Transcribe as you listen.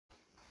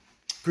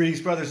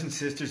Greetings, brothers and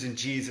sisters in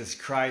Jesus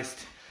Christ.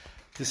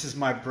 This is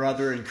my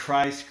brother in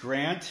Christ,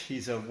 Grant.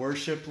 He's a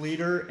worship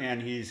leader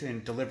and he's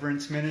in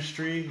deliverance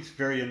ministry. He's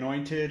very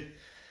anointed,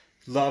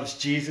 loves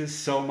Jesus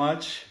so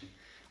much,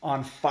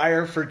 on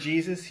fire for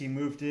Jesus. He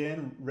moved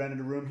in, rented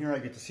a room here. I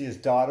get to see his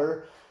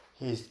daughter.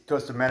 He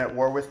goes to Men at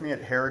War with me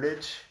at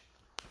Heritage.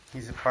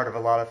 He's a part of a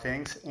lot of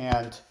things.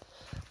 And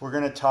we're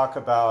going to talk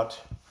about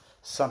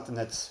something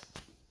that's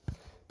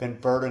been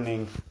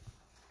burdening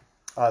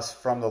us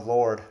from the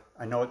Lord.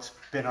 I know it's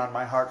been on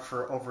my heart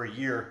for over a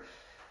year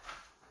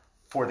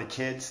for the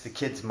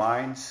kids'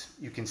 minds.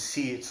 You can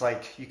see, it's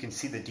like you can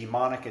see the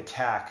demonic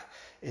attack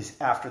is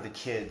after the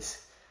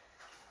kids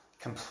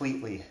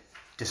completely.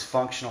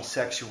 Dysfunctional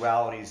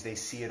sexualities, they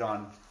see it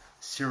on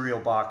cereal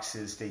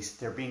boxes.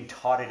 They're being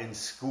taught it in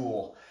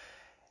school.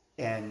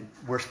 And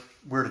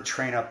we're to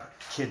train up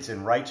kids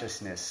in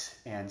righteousness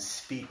and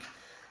speak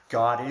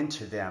God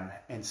into them.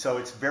 And so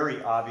it's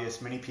very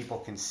obvious. Many people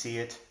can see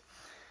it.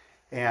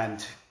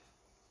 And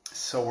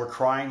so we're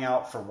crying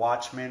out for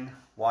watchmen,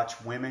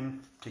 watchwomen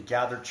to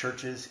gather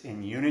churches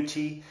in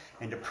unity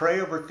and to pray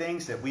over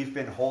things that we've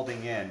been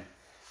holding in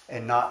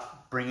and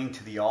not bringing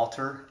to the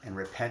altar and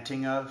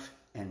repenting of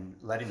and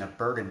letting a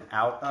burden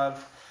out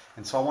of.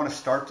 And so I want to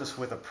start this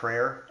with a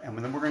prayer, and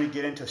then we're going to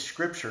get into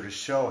Scripture to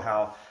show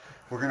how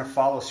we're going to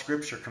follow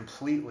Scripture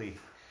completely.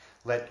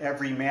 Let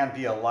every man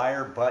be a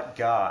liar but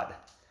God.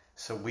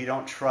 So we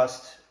don't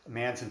trust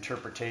man's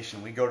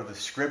interpretation. We go to the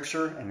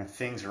Scripture, and if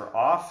things are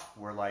off,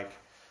 we're like,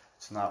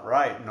 it's not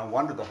right. No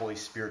wonder the Holy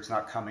Spirit's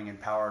not coming in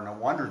power. No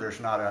wonder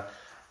there's not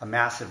a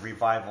massive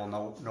revival.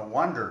 No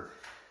wonder.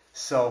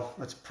 So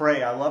let's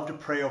pray. I love to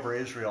pray over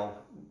Israel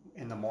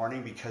in the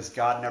morning because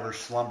God never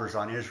slumbers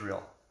on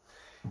Israel.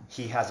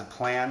 He has a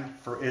plan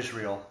for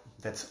Israel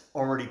that's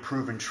already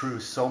proven true,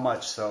 so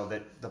much so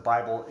that the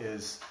Bible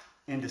is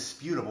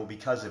indisputable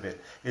because of it.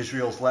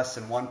 Israel's less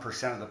than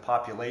 1% of the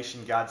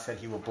population. God said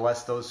he will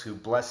bless those who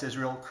bless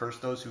Israel, curse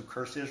those who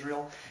curse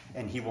Israel,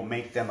 and he will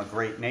make them a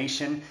great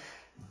nation.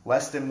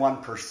 Less than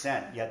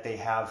 1%, yet they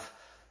have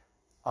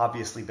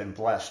obviously been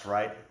blessed,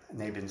 right? And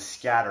they've been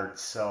scattered.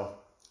 So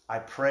I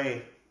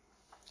pray,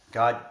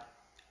 God,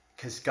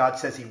 because God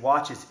says he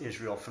watches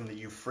Israel from the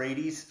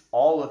Euphrates,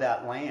 all of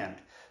that land.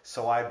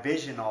 So I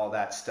vision all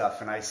that stuff,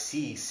 and I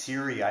see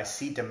Syria, I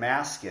see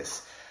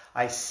Damascus,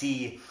 I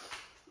see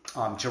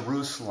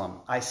Jerusalem,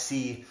 I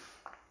see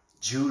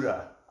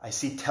Judah, I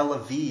see Tel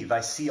Aviv,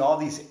 I see all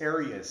these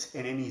areas.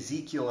 And in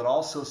Ezekiel, it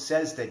also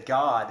says that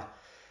God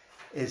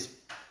is,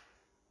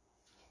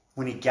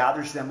 when he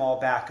gathers them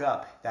all back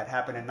up, that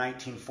happened in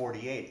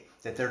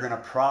 1948, that they're going to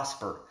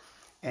prosper.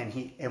 And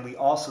we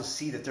also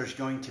see that there's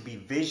going to be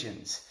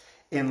visions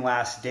in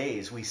last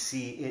days. We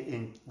see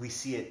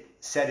it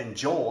said in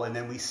Joel, and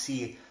then we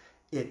see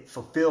it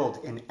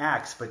fulfilled in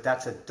Acts, but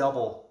that's a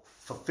double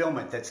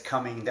fulfillment that's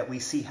coming, that we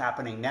see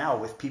happening now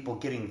with people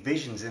getting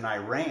visions in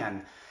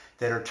Iran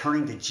that are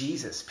turning to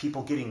Jesus,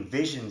 people getting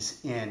visions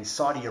in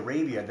Saudi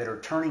Arabia that are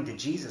turning to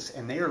Jesus,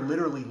 and they are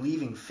literally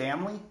leaving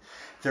family,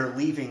 they're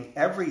leaving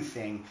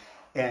everything,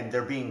 and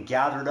they're being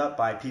gathered up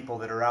by people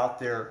that are out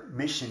there,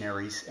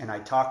 missionaries, and I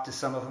talk to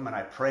some of them and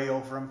I pray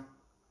over them.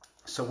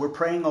 So we're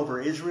praying over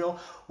Israel.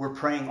 We're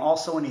praying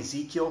also in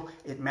Ezekiel.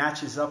 It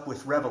matches up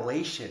with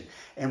Revelation.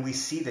 And we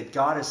see that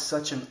God is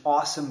such an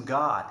awesome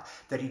God,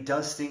 that he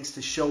does things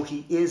to show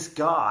he is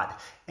God.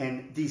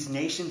 And these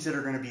nations that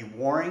are going to be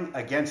warring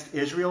against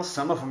Israel,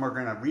 some of them are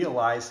going to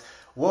realize,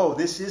 whoa,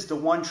 this is the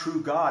one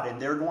true God,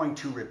 and they're going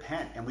to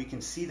repent. And we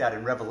can see that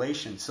in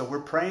Revelation. So we're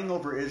praying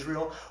over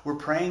Israel. We're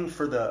praying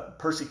for the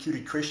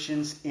persecuted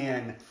Christians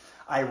in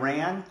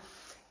Iran,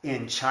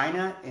 in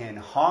China, in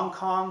Hong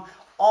Kong,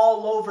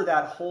 all over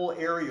that whole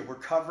area. We're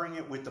covering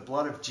it with the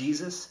blood of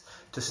Jesus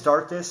to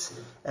start this,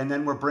 and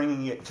then we're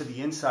bringing it to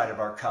the inside of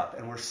our cup,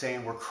 and we're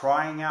saying, we're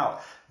crying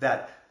out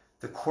that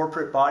the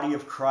corporate body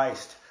of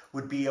Christ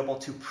would be able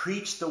to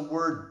preach the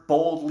word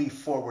boldly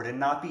forward and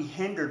not be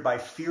hindered by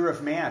fear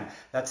of man.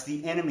 That's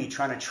the enemy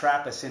trying to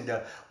trap us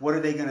into, what are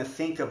they going to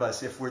think of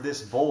us if we're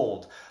this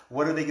bold?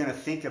 What are they going to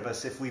think of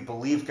us if we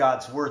believe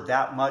God's word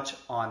that much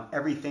on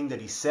everything that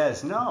he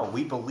says? No,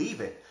 we believe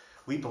it.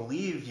 We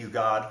believe you,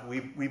 God.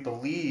 We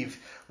believe.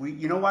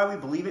 You know why we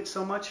believe it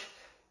so much?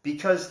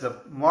 Because the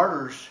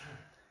martyrs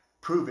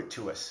prove it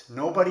to us.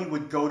 Nobody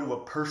would go to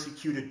a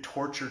persecuted,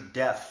 tortured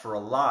death for a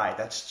lie.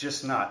 That's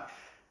just not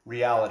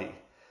reality.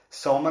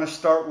 So I'm going to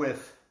start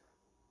with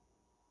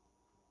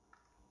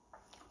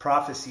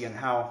prophecy and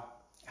how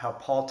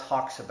Paul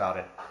talks about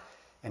it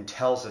and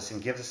tells us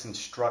and gives us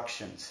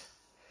instructions.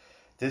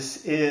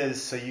 This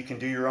is, so you can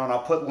do your own. I'll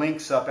put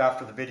links up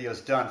after the video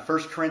is done. 1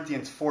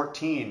 Corinthians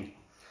 14.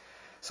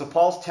 So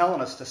Paul's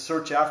telling us to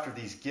search after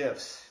these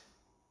gifts.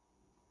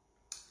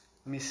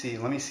 Let me see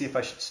if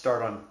I should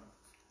start on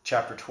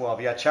chapter 12.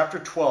 Yeah, chapter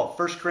 12,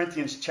 1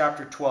 Corinthians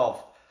chapter 12.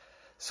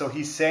 So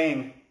he's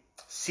saying,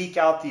 seek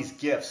out these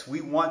gifts. We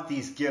want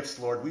these gifts,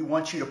 Lord. We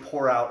want you to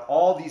pour out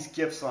all these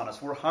gifts on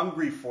us. We're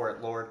hungry for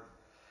it, Lord.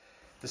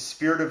 The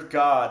Spirit of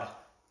God,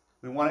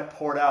 we want it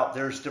poured out.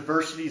 There's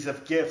diversities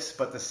of gifts,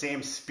 but the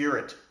same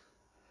Spirit.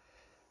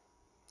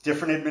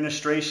 Different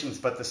administrations,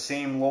 but the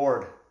same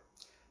Lord.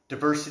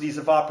 Diversities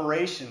of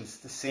operations,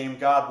 the same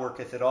God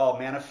worketh it all.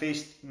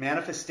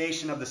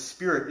 Manifestation of the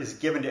Spirit is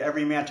given to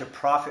every man to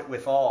profit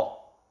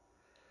withal.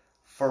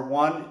 For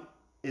one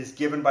is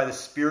given by the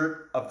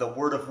Spirit of the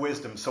word of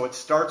wisdom. So it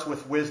starts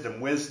with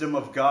wisdom. Wisdom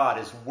of God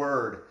is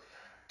word.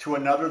 To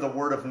another, the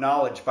word of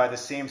knowledge by the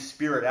same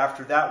Spirit.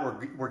 After that,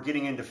 we're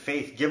getting into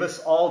faith. Give us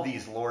all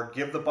these, Lord.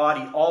 Give the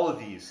body all of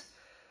these.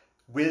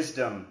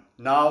 Wisdom,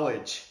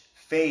 knowledge,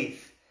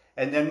 faith.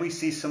 And then we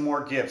see some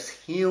more gifts.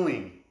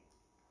 Healing.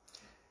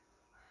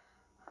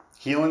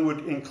 Healing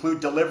would include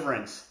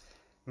deliverance,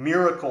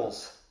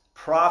 miracles,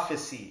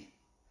 prophecy,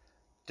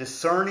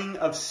 discerning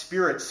of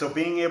spirits. So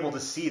being able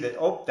to see that,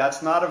 oh,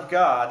 that's not of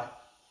God.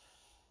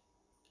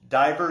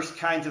 Diverse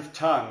kinds of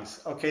tongues.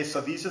 Okay, so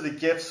these are the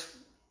gifts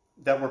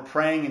that we're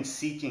praying and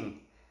seeking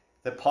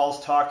that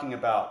Paul's talking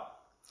about.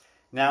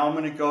 Now I'm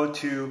going to go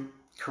to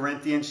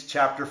Corinthians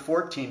chapter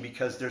 14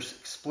 because there's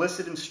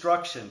explicit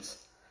instructions.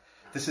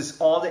 This is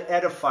all to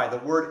edify. The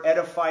word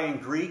edify in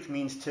Greek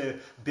means to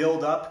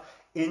build up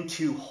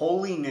into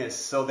holiness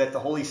so that the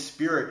Holy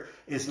Spirit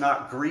is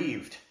not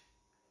grieved.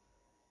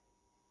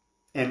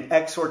 And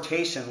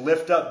exhortation,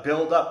 lift up,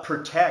 build up,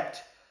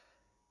 protect,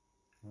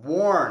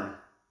 warn,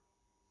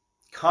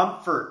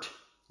 comfort,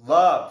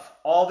 love.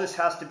 All this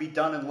has to be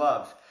done in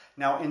love.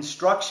 Now,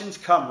 instructions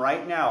come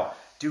right now.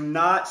 Do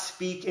not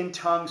speak in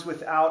tongues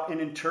without an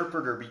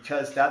interpreter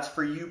because that's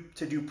for you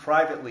to do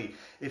privately.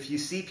 If you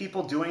see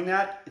people doing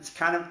that,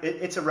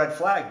 it's a red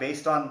flag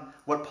based on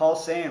what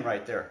Paul's saying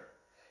right there.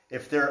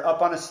 If they're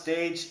up on a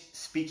stage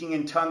speaking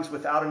in tongues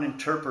without an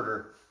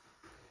interpreter,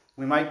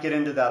 we might get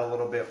into that a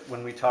little bit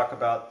when we talk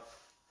about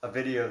a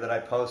video that I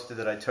posted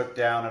that I took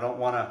down. I don't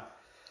want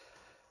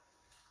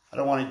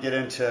to get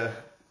into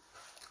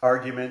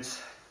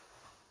arguments.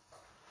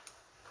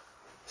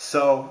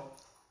 So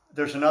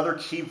there's another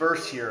key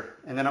verse here,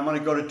 and then I'm going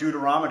to go to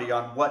Deuteronomy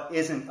on what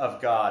isn't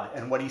of God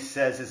and what he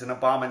says is an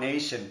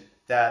abomination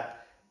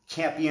that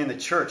can't be in the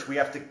church. We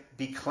have to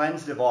be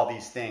cleansed of all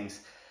these things.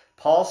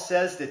 Paul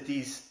says that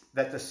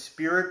the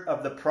spirit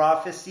of the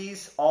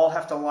prophecies all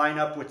have to line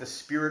up with the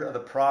spirit of the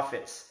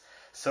prophets.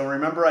 So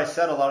remember I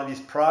said a lot of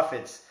these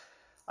prophets,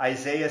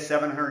 Isaiah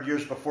 700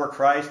 years before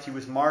Christ, he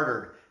was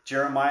martyred.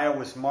 Jeremiah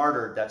was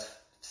martyred. That's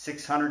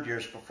 600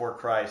 years before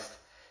Christ.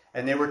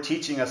 And they were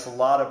teaching us a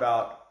lot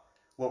about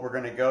what we're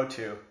going to go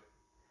to.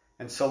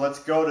 And so let's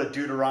go to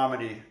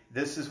Deuteronomy.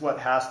 This is what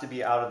has to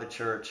be out of the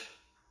church.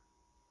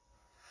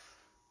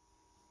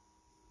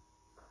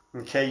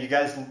 Okay, you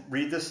guys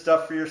read this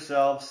stuff for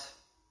yourselves.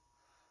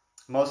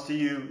 Most of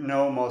you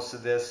know most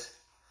of this.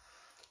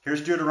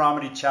 Here's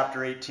Deuteronomy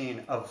chapter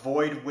 18.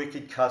 Avoid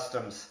wicked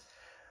customs.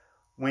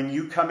 When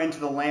you come into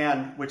the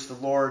land which the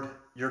Lord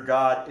your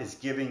God is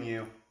giving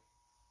you,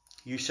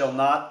 you shall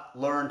not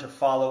learn to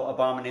follow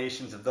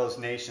abominations of those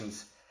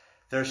nations.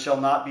 There shall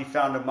not be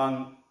found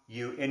among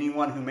you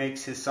anyone who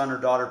makes his son or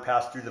daughter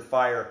pass through the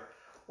fire,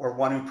 or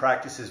one who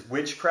practices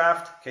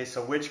witchcraft. Okay,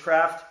 so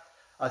witchcraft,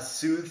 a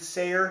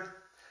soothsayer,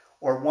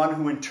 or one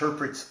who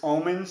interprets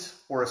omens,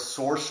 or a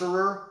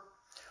sorcerer,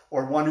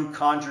 or one who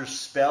conjures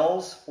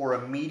spells, or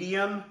a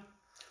medium,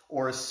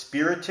 or a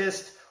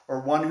spiritist,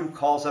 or one who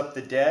calls up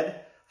the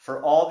dead.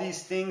 For all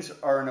these things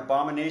are an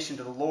abomination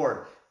to the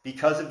Lord.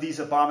 Because of these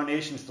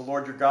abominations, the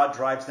Lord your God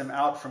drives them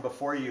out from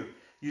before you.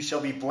 You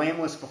shall be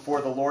blameless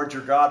before the Lord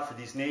your God, for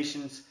these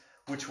nations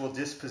which will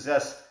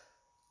dispossess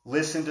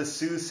listen to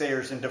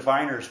soothsayers and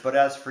diviners. But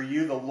as for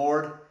you, the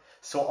Lord...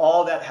 So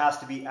all that has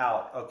to be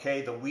out,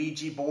 okay? The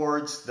Ouija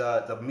boards,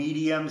 the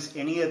mediums,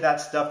 any of that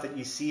stuff that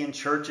you see in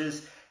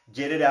churches,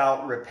 get it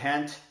out,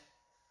 repent.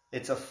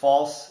 It's a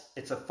false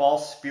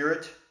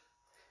spirit.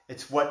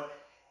 It's what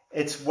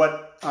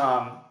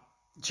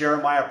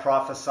Jeremiah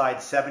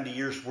prophesied 70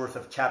 years worth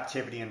of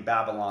captivity in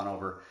Babylon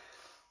over.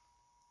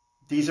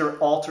 These are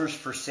altars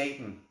for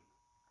Satan.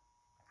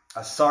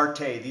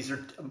 Asarte, these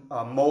are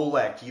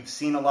Molech. You've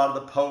seen a lot of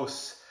the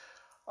posts.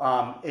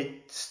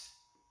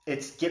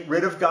 It's get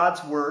rid of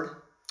God's word,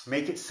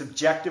 make it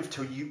subjective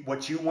to you,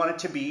 what you want it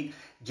to be,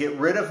 get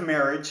rid of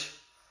marriage,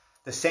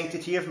 the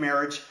sanctity of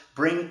marriage,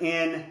 bring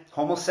in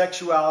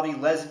homosexuality,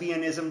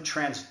 lesbianism,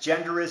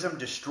 transgenderism,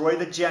 destroy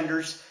the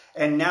genders,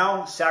 and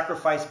now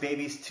sacrifice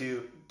babies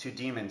to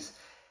demons.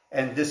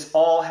 And this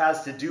all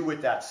has to do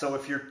with that. So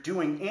if you're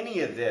doing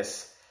any of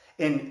this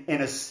in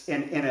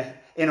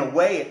a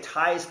way, it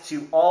ties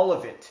to all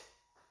of it.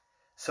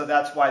 So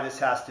that's why this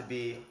has to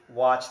be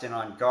watched and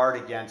on guard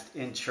against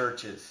in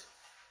churches.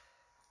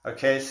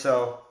 Okay,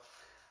 so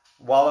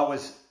while I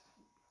was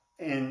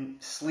in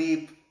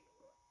sleep,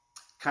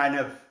 kind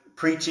of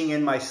preaching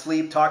in my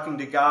sleep, talking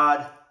to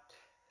God,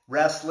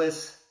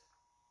 restless,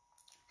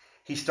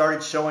 he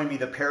started showing me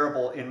the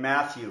parable in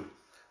Matthew,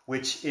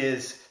 which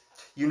is,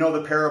 you know,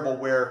 the parable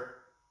where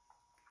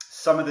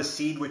some of the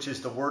seed, which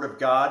is the word of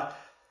God,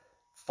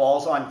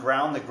 falls on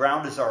ground. The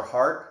ground is our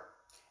heart.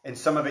 And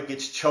some of it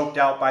gets choked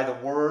out by the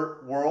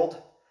world.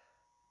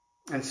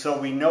 And so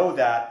we know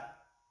that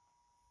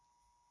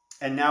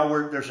And now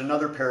there's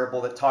another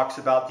parable that talks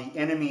about the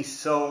enemy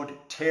sowed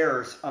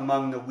tares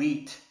among the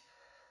wheat.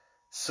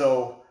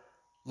 So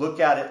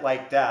look at it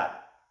like that.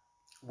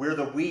 We're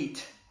the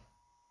wheat,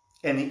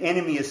 and the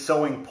enemy is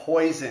sowing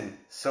poison.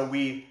 So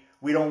we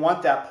don't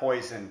want that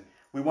poison.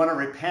 We want to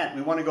repent.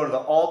 We want to go to the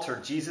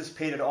altar. Jesus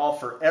paid it all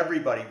for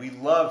everybody. We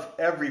love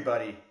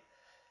everybody.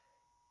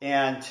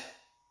 And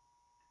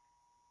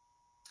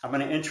I'm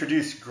going to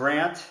introduce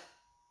Grant.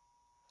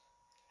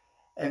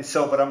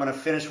 But I'm going to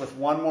finish with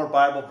one more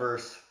Bible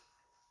verse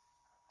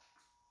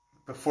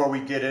before we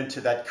get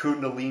into that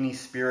Kundalini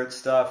spirit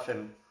stuff.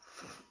 And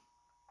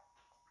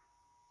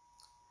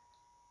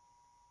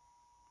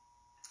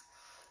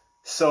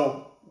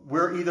so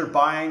we're either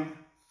buying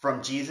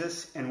from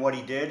Jesus and what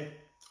he did,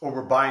 or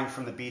we're buying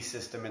from the beast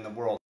system in the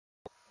world.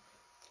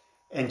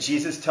 And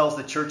Jesus tells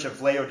the church of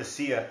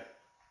Laodicea,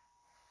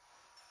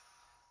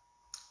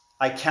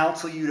 I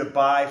counsel you to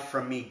buy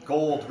from me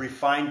gold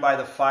refined by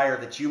the fire,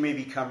 that you may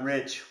become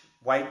rich,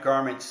 white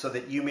garments, so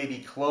that you may be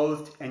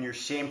clothed and your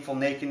shameful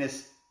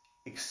nakedness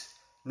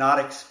not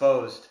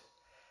exposed,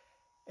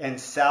 and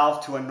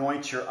salve to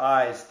anoint your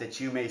eyes, that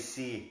you may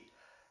see.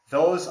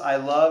 Those I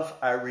love,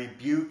 I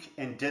rebuke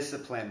and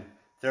discipline.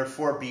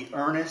 Therefore be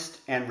earnest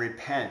and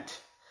repent.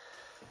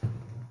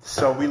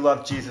 So we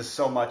love Jesus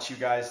so much, you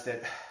guys,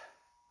 that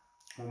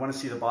we want to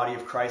see the body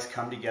of Christ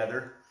come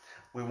together.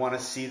 We want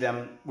to see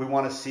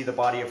the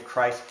body of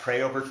Christ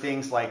pray over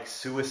things like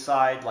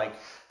suicide, like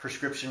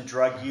prescription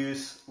drug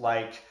use,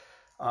 like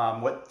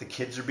what the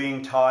kids are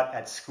being taught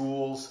at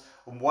schools,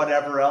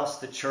 whatever else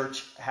the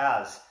church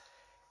has,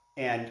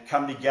 and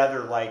come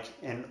together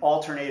and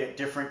alternate at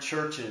different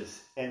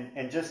churches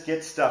and just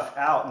get stuff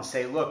out and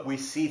say, look, we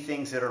see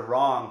things that are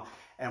wrong,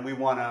 and we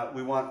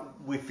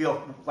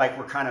feel like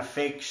we're kind of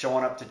fake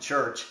showing up to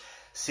church,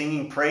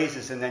 singing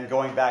praises, and then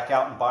going back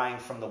out and buying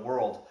from the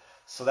world.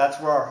 So that's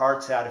where our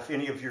heart's at. If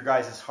any of your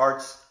guys'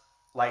 hearts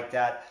like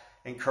that,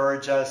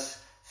 encourage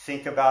us,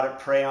 think about it,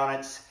 pray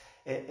on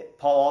it.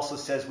 Paul also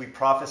says we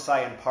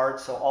prophesy in part.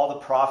 So all the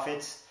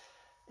prophets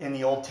in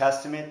the Old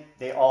Testament,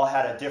 they all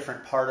had a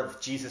different part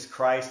of Jesus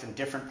Christ and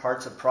different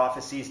parts of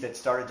prophecies that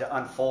started to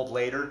unfold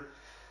later.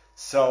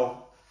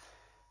 So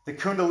the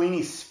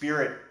Kundalini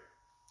spirit,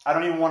 I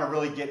don't even want to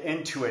really get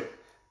into it,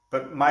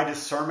 but my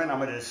discernment,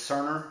 I'm a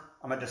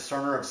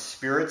discerner of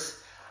spirits.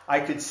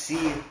 I could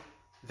see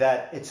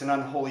that it's an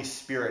unholy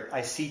spirit.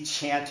 I see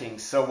chanting.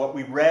 So what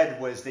we read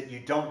was that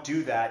you don't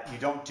do that. You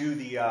don't do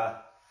the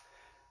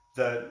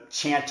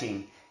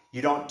chanting.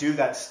 You don't do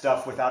that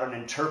stuff without an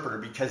interpreter,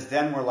 because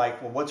then we're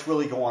like, well, what's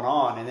really going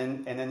on?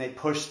 And then they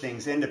push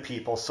things into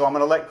people. So I'm going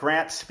to let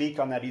Grant speak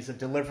on that. He's a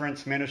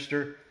deliverance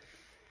minister,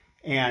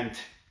 and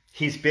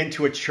he's been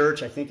to a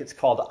church. I think it's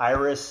called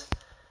Iris.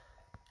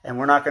 And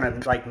we're not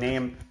going to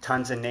name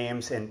tons of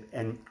names and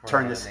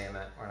turn this. Name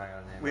it. We're not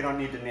going to name it. We don't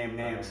need to name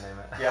names. Name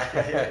it.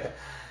 Yeah.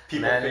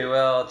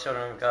 Emmanuel,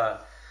 children of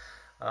God.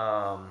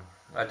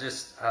 I'm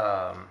just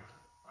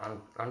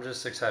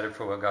excited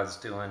for what God's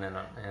doing in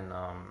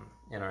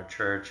our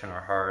church, in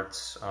our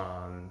hearts.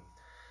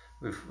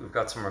 We've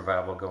got some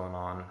revival going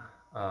on,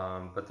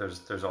 but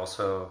there's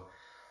also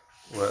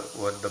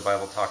what the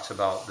Bible talks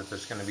about, that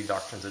there's going to be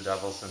doctrines of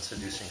devils and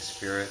seducing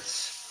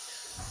spirits.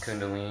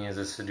 Kundalini is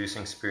a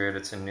seducing spirit.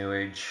 It's a New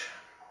Age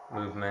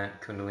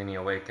movement, Kundalini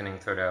awakening,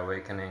 third eye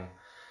awakening.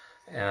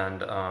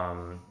 And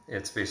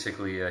it's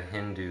basically a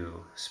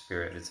Hindu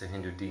spirit. It's a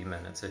Hindu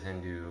demon. It's a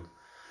Hindu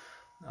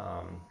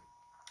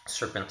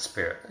serpent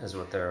spirit is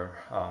what they're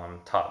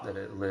taught, that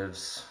it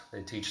lives.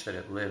 They teach that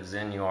it lives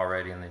in you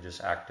already, and they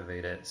just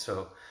activate it.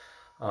 So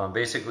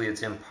basically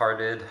it's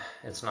imparted.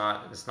 It's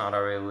not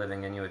already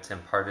living in you. It's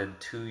imparted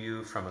to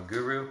you from a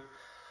guru.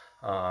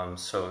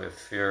 So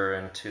if you're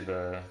into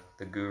the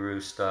guru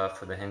stuff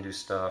or the Hindu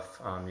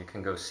stuff, you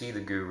can go see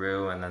the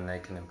guru, and then they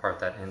can impart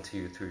that into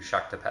you through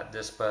Shaktipat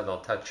Dispa. They'll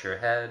touch your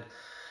head,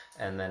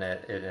 and then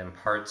it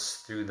imparts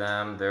through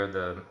them. They're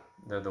the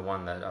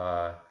one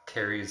that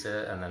carries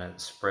it, and then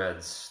it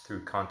spreads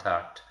through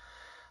contact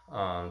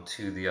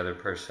to the other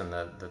person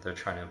that they're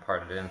trying to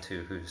impart it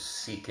into, who's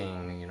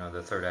seeking,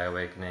 the third eye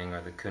awakening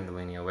or the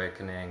Kundalini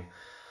awakening.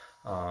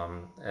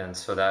 And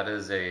so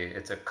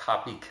it's a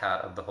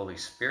copycat of the Holy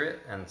Spirit,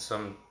 and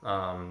some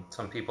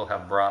people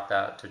have brought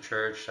that to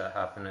church. That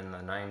happened in the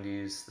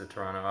 90s, the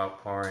Toronto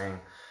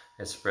outpouring.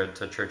 It spread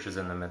to churches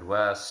in the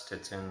Midwest.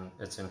 It's in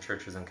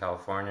churches in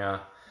California.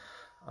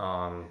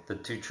 The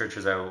two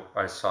churches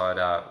I saw it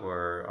at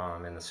were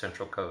in the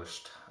Central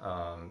Coast,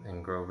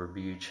 in Grover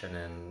Beach and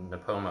in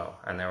Nipomo,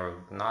 and they were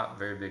not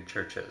very big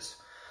churches.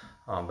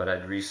 But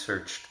I'd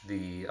researched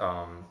the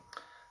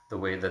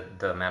way that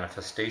the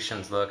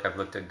manifestations look. I've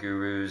looked at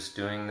gurus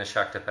doing the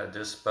Shaktipat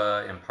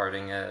Dispa,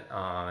 imparting it,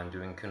 and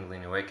doing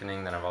Kundalini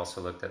awakening. Then I've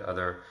also looked at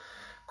other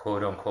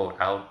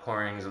quote-unquote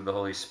outpourings of the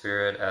Holy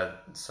Spirit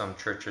at some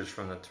churches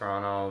from the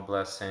Toronto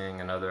Blessing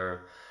and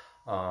other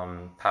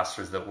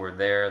pastors that were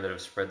there that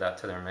have spread that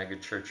to their mega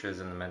churches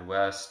in the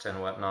Midwest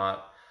and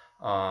whatnot.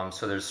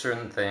 So there's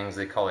certain things,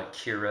 they call it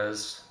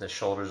kiras. The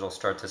shoulders will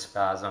start to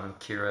spasm.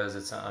 Kiras,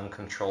 it's an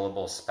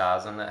uncontrollable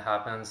spasm that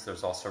happens.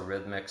 There's also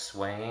rhythmic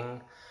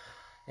swaying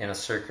in a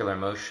circular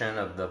motion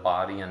of the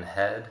body and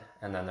head.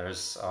 And then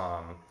there's,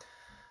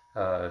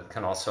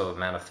 can also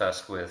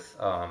manifest with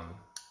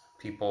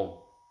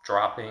people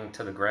dropping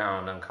to the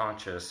ground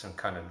unconscious and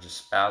kind of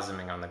just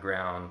spasming on the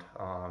ground,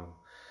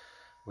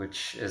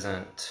 which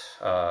isn't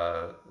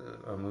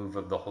a move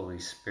of the Holy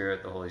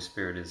Spirit. The Holy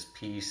Spirit is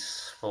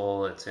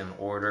peaceful, it's in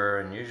order,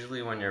 and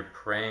usually when you're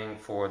praying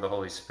for the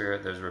Holy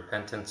Spirit, there's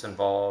repentance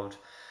involved.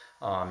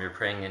 You're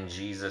praying in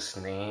Jesus'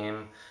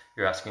 name.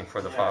 You're asking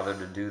for the Father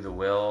to do the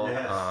will,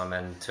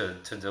 and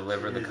to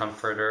deliver the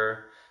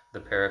Comforter, the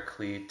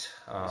Paraclete.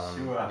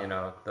 You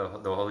know,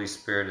 the Holy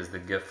Spirit is the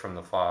gift from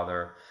the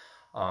Father.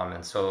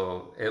 And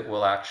so it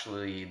will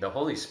actually, the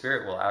Holy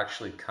Spirit will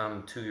actually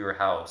come to your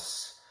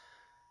house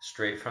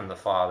straight from the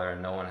Father,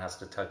 and no one has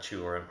to touch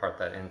you or impart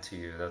that into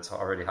you. That's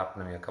already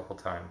happened to me a couple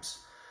times.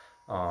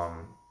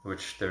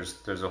 Which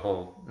there's a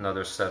whole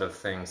another set of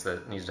things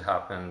that needs to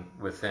happen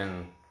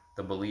within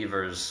the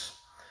believer's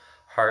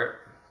heart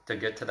to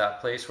get to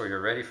that place where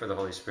you're ready for the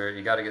Holy Spirit.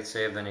 You got to get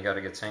saved, then you got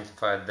to get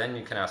sanctified, then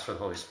you can ask for the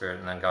Holy Spirit,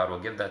 and then God will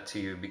give that to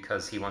you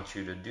because He wants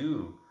you to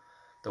do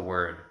the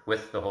Word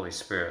with the Holy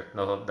Spirit.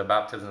 The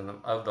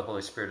baptism of the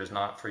Holy Spirit is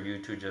not for you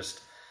to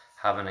just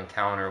have an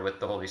encounter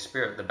with the Holy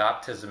Spirit. The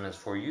baptism is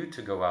for you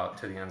to go out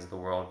to the ends of the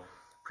world,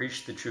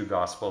 preach the true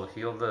gospel,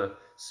 heal the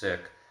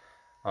sick,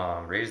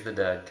 raise the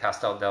dead,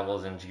 cast out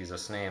devils in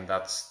Jesus' name.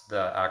 That's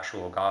the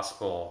actual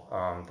gospel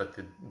that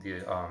the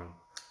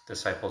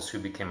disciples who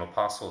became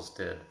apostles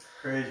did.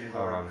 Crazy,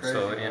 Lord. Crazy,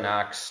 so Lord. in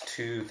Acts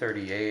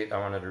 2:38, I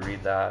wanted to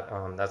read that.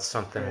 That's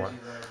something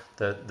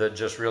that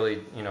just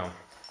really, you know,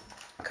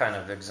 kind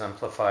of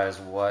exemplifies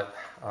what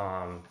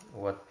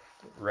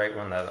right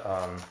when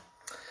the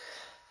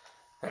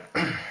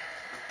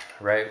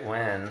right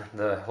when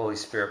the Holy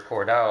Spirit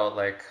poured out,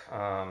 like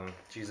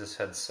Jesus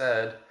had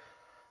said,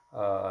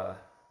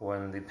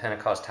 when the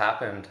Pentecost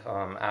happened,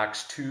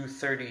 Acts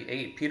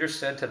 2:38, Peter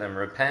said to them,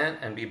 "Repent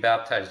and be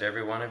baptized,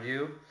 every one of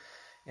you,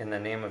 in the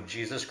name of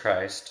Jesus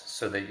Christ,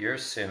 so that your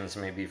sins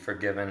may be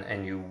forgiven,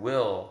 and you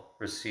will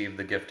receive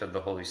the gift of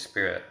the Holy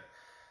Spirit."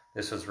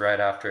 This was right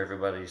after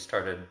everybody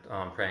started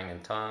praying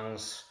in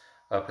tongues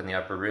up in the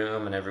upper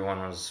room, and everyone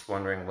was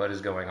wondering what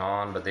is going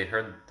on. But they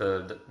heard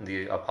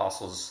the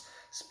apostles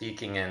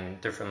speaking in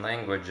different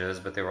languages,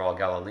 but they were all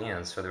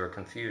Galileans, so they were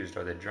confused.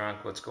 Are they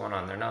drunk? What's going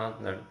on?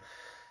 They're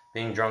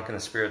being drunk in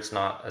the Spirit's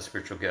not a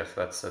spiritual gift.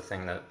 That's the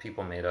thing that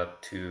people made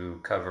up to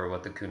cover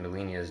what the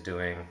Kundalini is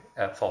doing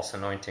at false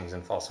anointings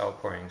and false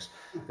outpourings.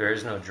 There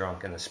is no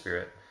drunk in the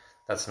Spirit.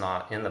 That's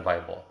not in the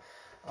Bible.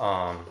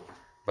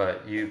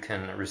 But you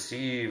can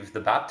receive the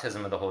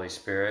baptism of the Holy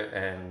Spirit,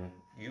 and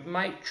you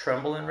might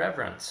tremble in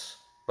reverence,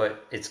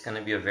 but it's going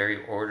to be a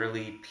very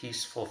orderly,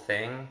 peaceful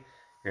thing.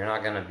 You're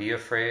not going to be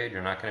afraid.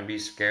 You're not going to be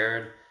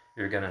scared.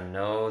 You're going to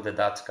know that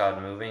that's God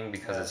moving,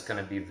 because it's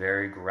going to be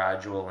very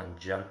gradual and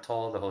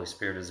gentle. The Holy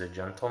Spirit is a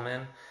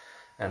gentleman,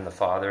 and the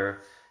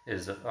Father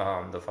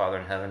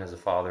in heaven is a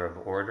Father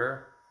of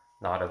order,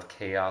 not of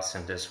chaos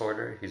and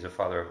disorder. He's a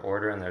Father of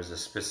order, and there's a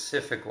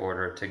specific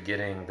order to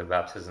getting the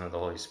baptism of the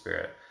Holy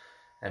Spirit.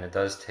 And it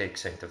does take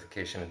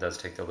sanctification, it does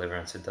take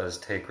deliverance, it does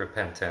take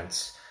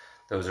repentance.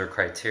 Those are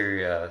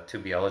criteria to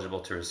be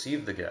eligible to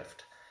receive the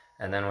gift.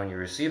 And then when you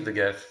receive the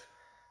gift,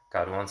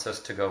 God wants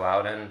us to go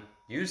out and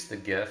use the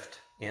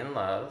gift in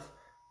love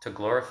to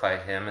glorify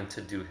Him and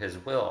to do His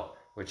will,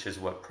 which is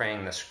what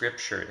praying the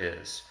Scripture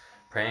is.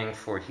 Praying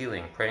for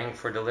healing, praying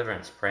for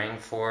deliverance, praying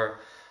for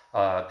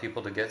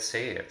people to get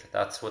saved.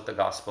 That's what the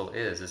gospel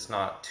is. It's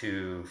not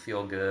to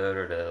feel good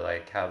or to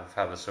like have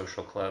a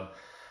social club.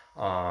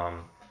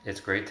 It's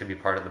great to be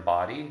part of the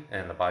body,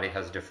 and the body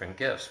has different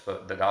gifts,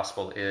 but the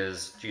gospel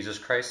is Jesus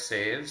Christ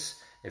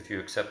saves. If you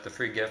accept the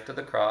free gift of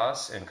the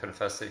cross and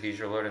confess that He's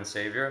your Lord and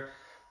Savior,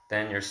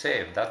 then you're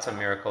saved. That's a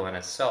miracle in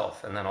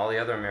itself. And then all the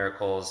other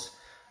miracles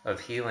of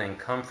healing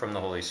come from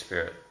the Holy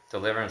Spirit.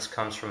 Deliverance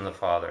comes from the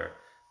Father.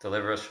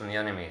 Deliver us from the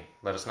enemy.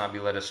 Let us not be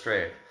led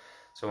astray.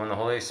 So when the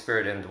Holy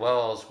Spirit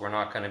indwells, we're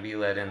not going to be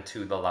led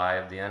into the lie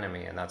of the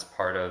enemy, and that's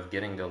part of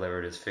getting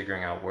delivered, is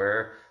figuring out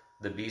where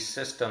the beast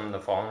system, the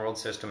fallen world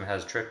system,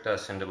 has tricked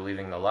us into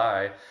believing the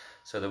lie,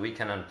 so that we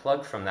can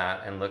unplug from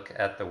that and look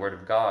at the Word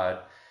of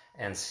God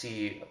and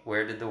see,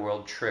 where did the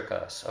world trick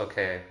us?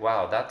 Okay,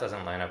 wow, that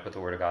doesn't line up with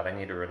the Word of God. I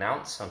need to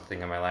renounce something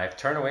in my life.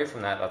 Turn away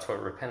from that. That's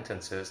what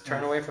repentance is.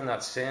 Turn away from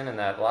that sin and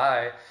that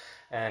lie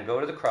and go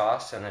to the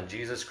cross, and then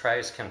Jesus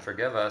Christ can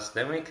forgive us.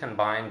 Then we can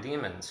bind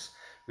demons.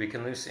 We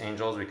can loose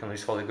angels. We can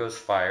loose Holy Ghost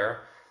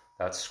fire.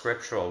 That's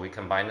scriptural. We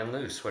can bind and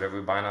loose. Whatever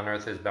we bind on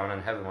earth is bound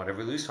in heaven. Whatever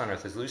we loose on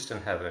earth is loosed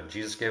in heaven.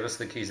 Jesus gave us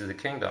the keys of the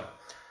kingdom,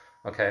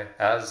 okay,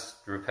 as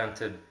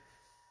repented,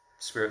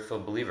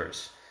 Spirit-filled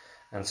believers.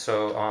 And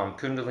so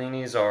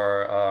Kundalinis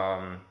are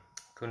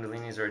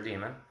a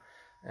demon,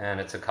 and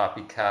it's a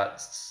copycat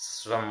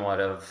somewhat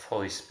of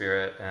Holy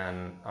Spirit,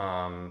 and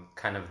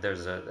kind of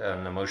there's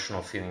an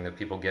emotional feeling that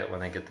people get when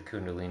they get the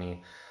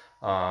Kundalini.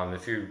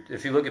 If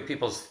you look at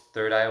people's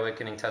third eye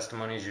awakening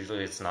testimonies,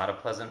 usually it's not a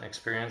pleasant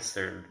experience.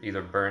 They're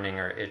either burning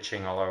or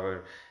itching all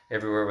over,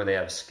 everywhere where they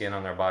have skin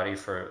on their body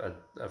for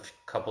a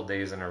couple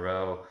days in a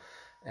row,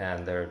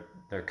 and they're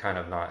kind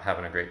of not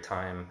having a great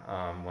time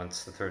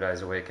once the third eye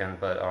is awakened.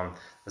 But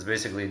it's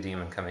basically a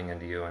demon coming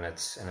into you, and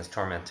it's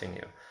tormenting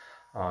you.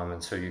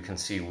 And so you can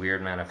see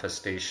weird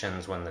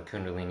manifestations when the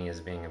Kundalini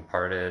is being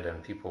imparted,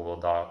 and people will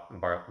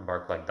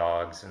bark like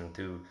dogs and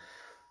do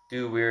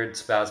weird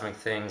spasmic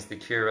things. The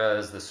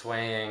kiras, the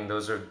swaying,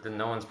 those are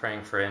no one's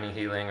praying for any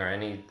healing or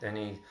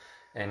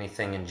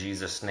anything in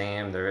Jesus'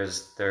 name. There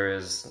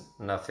is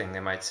nothing. They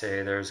might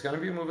say there's going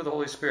to be a move of the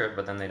Holy Spirit,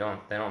 but then they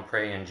don't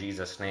pray in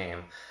Jesus'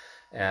 name,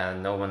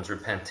 and no one's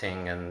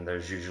repenting, and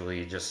there's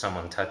usually just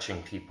someone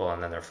touching people,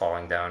 and then they're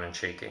falling down and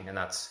shaking, and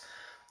that's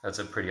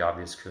a pretty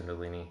obvious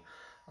Kundalini.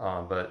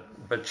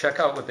 But check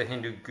out what the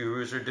Hindu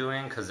gurus are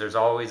doing, because there's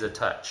always a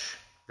touch.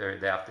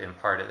 They have to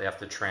impart it. They have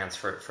to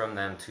transfer it from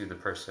them to the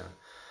person.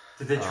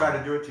 Did they try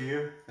to do it to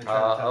you?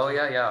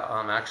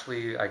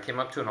 Actually, I came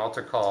up to an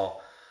altar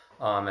call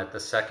at the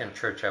second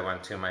church I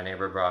went to. My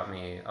neighbor brought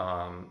me,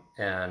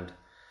 and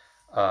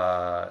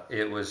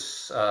it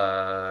was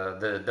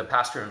the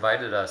pastor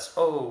invited us.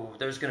 Oh,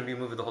 there's going to be a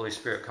move of the Holy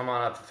Spirit. Come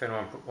on up if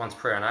anyone wants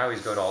prayer. And I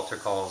always go to altar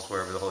calls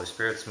wherever the Holy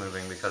Spirit's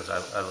moving, because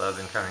I love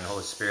encountering the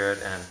Holy Spirit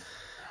and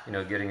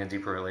getting a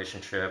deeper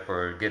relationship,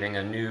 or getting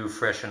a new,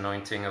 fresh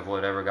anointing of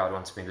whatever God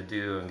wants me to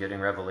do, and getting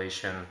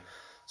revelation.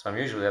 So I'm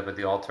usually up at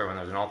the altar when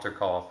there's an altar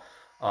call.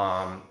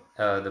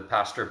 The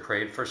pastor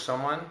prayed for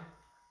someone.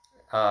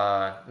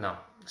 No,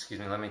 excuse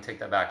me, let me take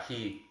that back.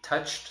 He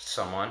touched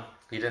someone.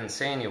 He didn't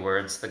say any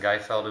words. The guy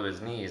fell to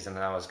his knees, and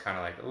I was kind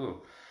of like,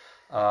 ooh.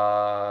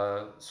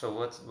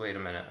 Wait a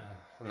minute.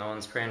 No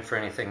one's praying for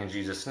anything in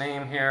Jesus'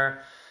 name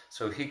here.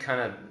 So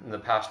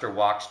the pastor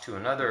walks to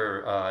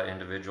another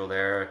individual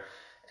there,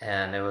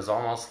 and it was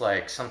almost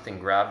like something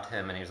grabbed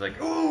him, and he was like,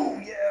 "Oh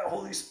yeah,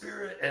 Holy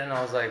Spirit!" And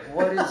I was like,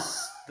 "What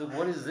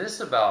is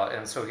this about?"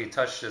 And so he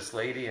touched this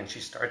lady, and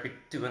she started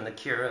doing the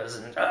kiras,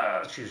 and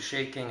she was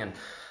shaking and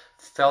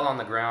fell on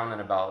the ground in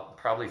about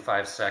probably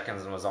 5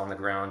 seconds, and was on the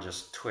ground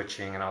just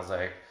twitching. And I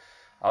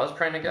was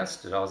praying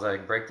against it. I was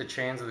like, break the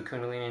chains of the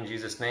Kundalini in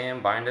Jesus'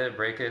 name, bind it,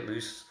 break it,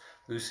 loose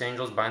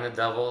angels, bind the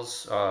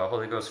devils,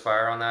 Holy Ghost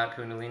fire on that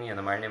Kundalini in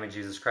the mighty name of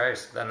Jesus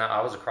Christ. Then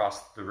I was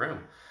across the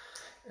room.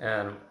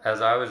 And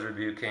as I was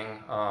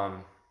rebuking,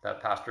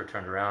 that pastor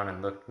turned around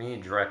and looked me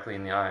directly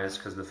in the eyes,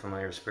 because the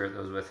familiar spirit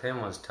that was with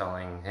him was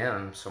telling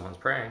him someone's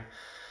praying.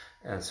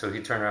 And so he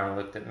turned around and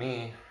looked at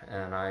me,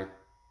 and I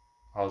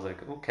was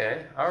like,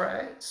 okay, all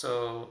right,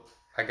 so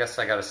I guess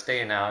I got to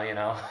stay now, you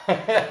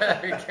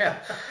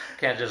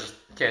can't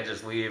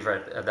just leave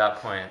right at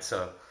that point.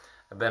 So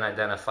I've been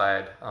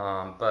identified,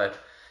 but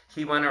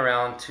he went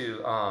around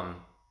to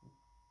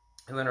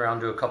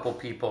a couple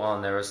people,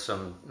 and there was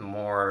some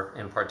more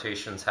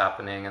impartations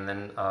happening, and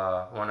then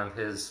one of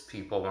his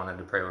people wanted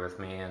to pray with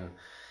me, and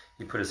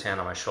he put his hand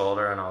on my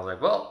shoulder, and I was like,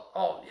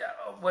 well, yeah,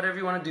 whatever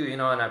you want to do,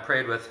 and I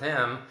prayed with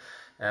him,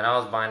 and I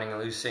was binding and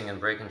loosing and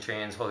breaking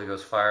chains, Holy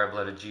Ghost fire,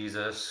 blood of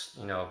Jesus,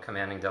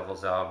 commanding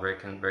devils out,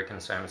 breaking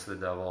assignments of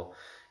the devil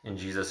in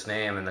Jesus'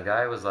 name. And the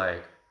guy was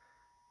like,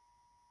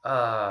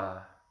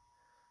 wow,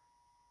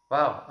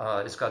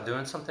 is God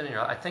doing something in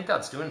your life? I think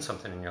God's doing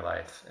something in your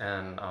life.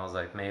 And I was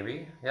like,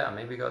 maybe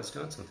God's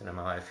doing something in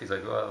my life. He's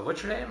like,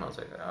 what's your name? I was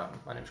like,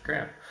 my name's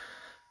Grant.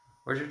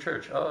 Where's your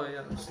church? Oh,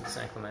 yeah, it's in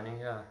San Clemente,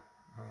 yeah.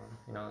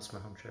 That's my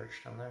home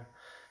church down there.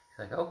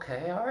 He's like,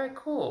 okay, all right,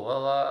 cool.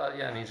 Well,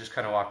 yeah, and he just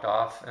kind of walked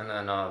off. And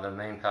then the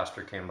main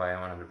pastor came by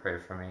and wanted to pray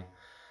for me.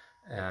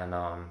 And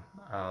I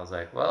was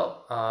like,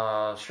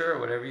 well, sure,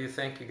 whatever you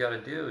think you got to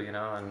do,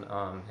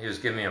 And he was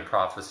giving me a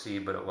prophecy,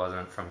 but it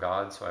wasn't from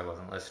God, so I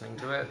wasn't listening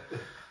to it. It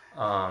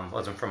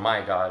wasn't from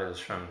my God, it was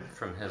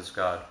from his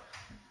God,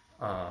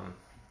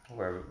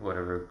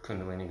 whatever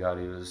Kundalini God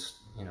he was,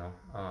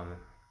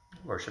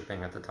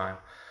 worshiping at the time.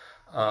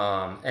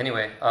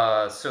 Anyway,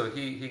 so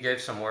he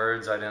gave some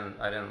words. I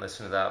didn't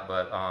listen to that,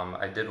 but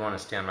I did want to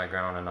stand my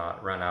ground and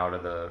not run out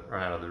of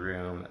the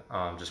room,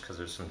 just because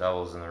there's some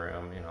devils in the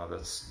room.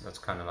 That's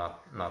kind of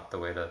not the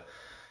way to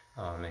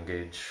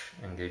engage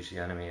the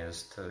enemy,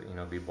 is to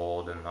be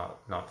bold and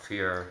not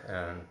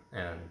fear,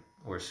 and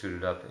we're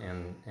suited up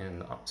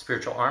in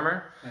spiritual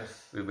armor.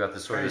 Yes. We've got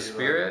the sword of the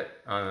Spirit,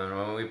 and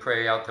when we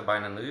pray out to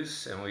bind and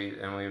loose, and we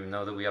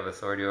know that we have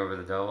authority over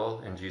the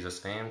devil in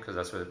Jesus' name, because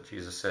that's what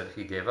Jesus said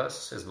he gave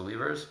us as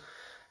believers.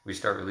 We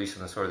start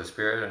releasing the sword of the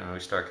Spirit, and we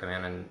start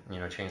commanding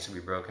chains to be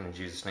broken in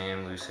Jesus'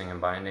 name, loosing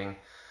and binding,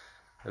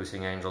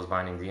 loosing angels,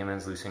 binding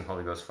demons, loosing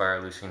Holy Ghost fire,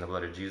 loosing the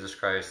blood of Jesus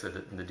Christ.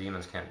 The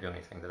demons can't do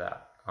anything to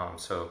that.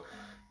 So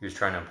he was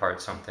trying to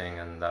impart something,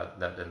 and that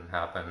didn't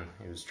happen.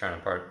 He was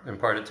trying to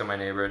impart it to my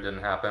neighbor. It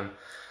didn't happen.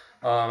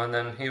 And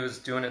then he was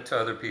doing it to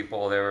other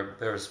people. They were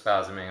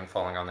spasming and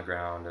falling on the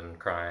ground and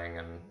crying.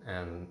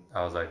 And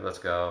I was like, let's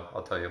go.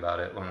 I'll tell you about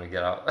it when we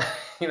get out.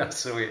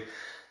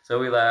 So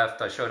we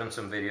left. I showed him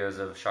some videos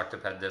of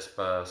Shaktipat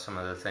Dispa, some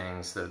of the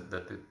things that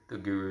the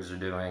gurus are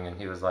doing. And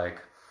he was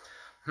like,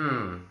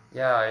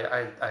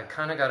 Yeah, I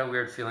kind of got a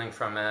weird feeling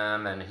from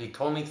him, and he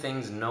told me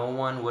things no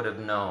one would have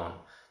known.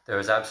 There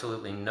was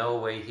absolutely no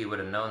way he would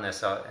have known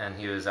this, and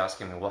he was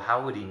asking me, well,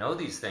 how would he know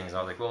these things?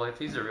 I was like, well, if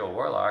he's a real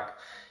warlock,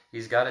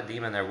 he's got a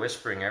demon there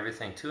whispering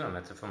everything to him.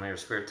 It's a familiar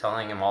spirit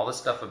telling him all this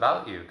stuff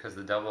about you, because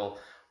the devil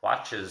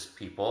watches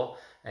people,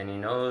 and he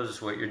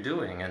knows what you're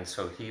doing, and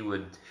so he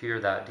would hear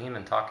that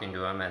demon talking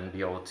to him and be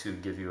able to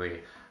give you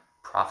a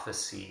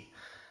prophecy.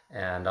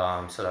 And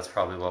so that's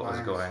probably what was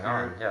going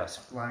on.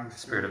 Yes,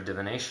 spirit of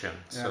divination.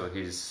 Yeah. So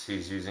he's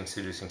using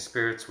seducing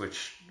spirits,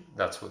 which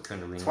that's what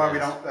Kundalini is.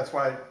 That's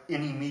why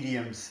any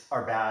mediums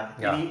are bad.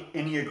 Yeah. Any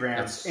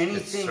enneagrams,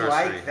 anything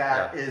like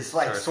that is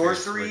like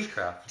sorcery.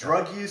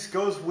 Drug use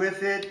goes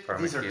with it.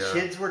 These are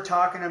kids we're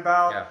talking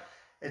about. Yeah.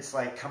 It's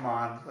like, come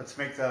on, let's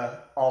make the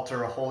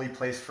altar a holy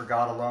place for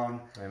God alone.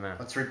 Amen.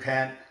 Let's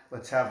repent.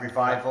 Let's have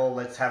revival.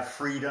 Let's have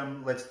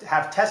freedom. Let's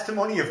have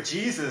testimony of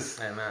Jesus.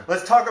 Amen.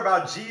 Let's talk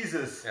about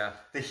Jesus, yeah.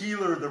 The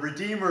healer, the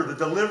redeemer, the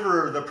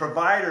deliverer, the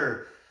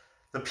provider,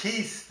 the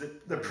peace,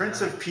 the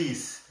Prince of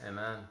Peace.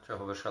 Amen.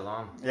 Jehovah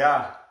Shalom.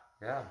 Yeah.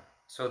 Yeah.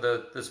 So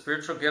the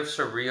spiritual gifts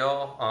are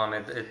real.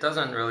 It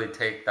doesn't really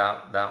take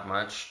that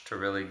much to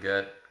really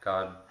get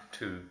God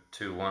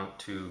to want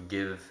to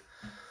give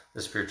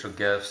the spiritual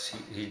gifts.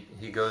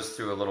 He goes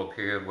through a little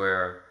period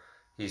where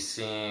he's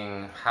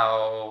seeing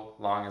how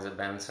long has it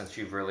been since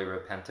you've really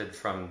repented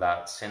from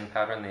that sin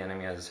pattern the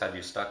enemy has had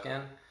you stuck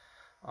in.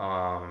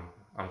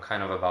 I'm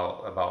kind of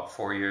about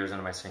 4 years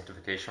into my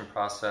sanctification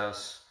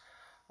process.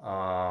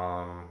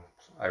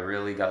 I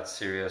really got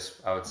serious,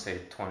 I would say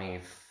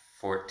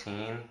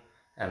 2014,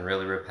 and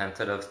really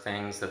repented of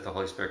things that the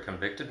Holy Spirit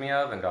convicted me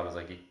of, and God was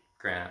like,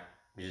 Grant,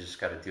 you just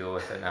got to deal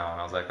with it now.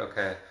 And I was like,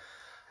 okay.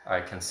 I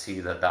can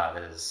see that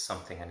is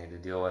something I need to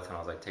deal with, and I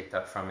was like, take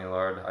that from me,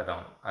 Lord. I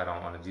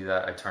don't want to do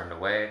that. I turned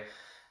away,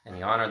 and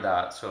He honored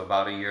that. So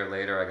about a year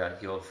later, I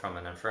got healed from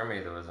an infirmity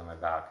that was in my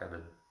back. I had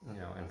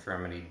a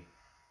infirmity,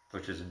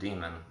 which is a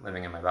demon,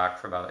 living in my back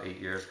for about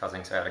 8 years,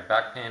 causing sciatic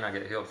back pain. I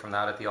get healed from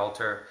that at the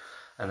altar,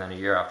 and then a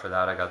year after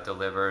that, I got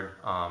delivered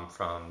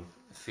from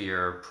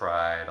fear,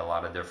 pride, a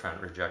lot of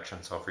different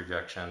rejection,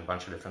 self-rejection, a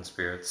bunch of different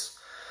spirits.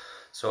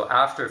 So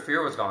after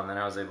fear was gone, then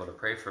I was able to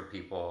pray for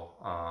people.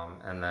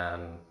 And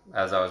then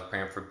as I was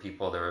praying for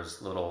people, there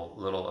was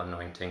little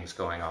anointings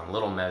going on,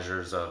 little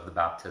measures of the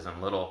baptism,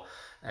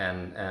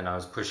 and I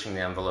was pushing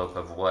the envelope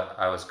of what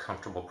I was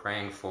comfortable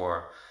praying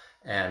for.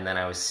 And then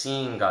I was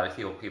seeing God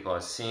heal people. I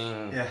was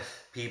seeing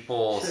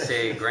people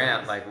say,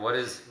 Grant, like, what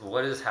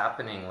is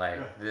happening?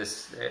 Like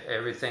this,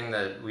 everything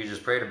that we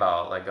just prayed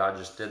about, like God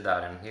just did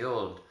that and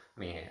healed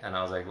me. And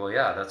I was like, well,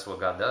 yeah, that's what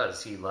God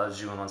does. He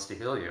loves you and wants to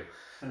heal you.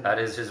 That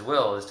is His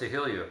will, is to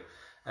heal you.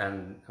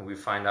 And we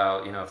find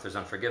out, if there's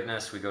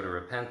unforgiveness, we go to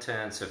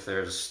repentance. If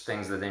there's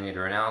things that they need to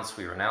renounce,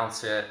 we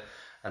renounce it.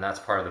 And that's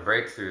part of the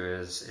breakthrough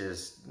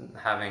is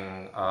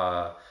having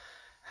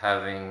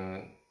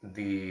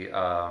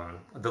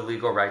the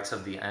legal rights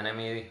of the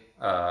enemy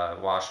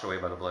washed away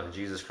by the blood of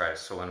Jesus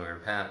Christ. So when we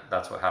repent,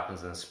 that's what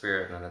happens in the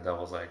spirit. And then the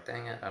devil's like,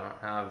 dang it, I don't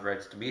have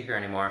rights to be here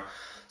anymore.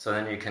 So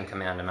then you can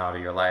command him out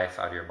of your life,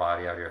 out of your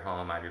body, out of your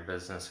home, out of your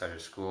business, out of your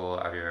school,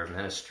 out of your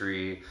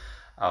ministry,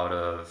 out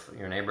of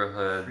your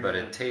neighborhood. But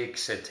it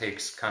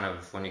takes kind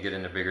of, when you get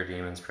into bigger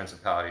demons,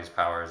 principalities,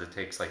 powers, it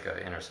takes like an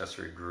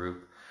intercessory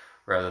group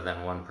rather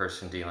than one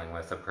person dealing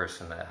with a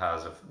person that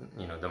has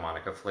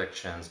demonic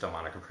afflictions,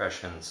 demonic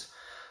oppressions.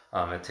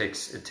 It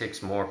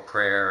takes more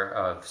prayer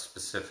of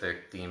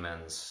specific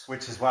demons.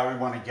 Which is why we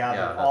want to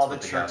gather all the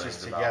churches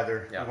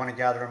together. Yeah. We want to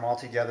gather them all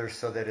together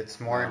so that it's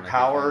more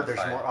empowered,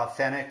 there's more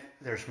authentic,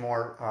 there's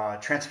more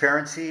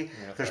transparency,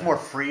 there's more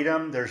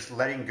freedom, there's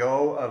letting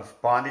go of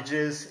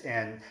bondages,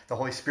 and the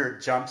Holy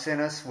Spirit jumps in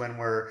us when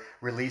we're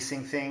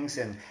releasing things.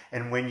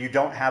 And when you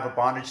don't have a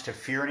bondage to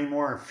fear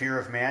anymore, or fear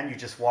of man, you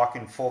just walk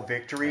in full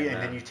victory. Amen.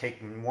 And then you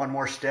take one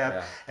more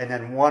step, and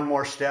then one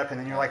more step, and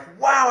then you're like,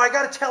 wow, I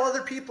got to tell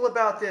other people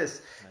about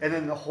this. And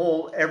then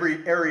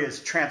every area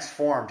is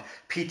transformed.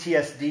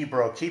 PTSD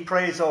broke. He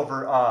prays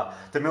over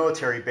the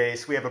military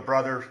base. We have a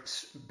brother,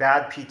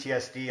 bad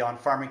PTSD on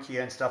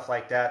Pharmacia and stuff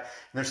like that.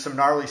 And there's some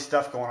gnarly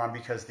stuff going on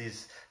because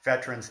these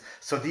veterans.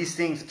 So these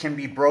things can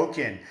be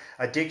broken.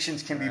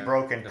 Addictions can be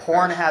broken.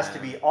 Porn has to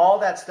be. All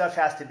that stuff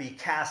has to be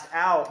cast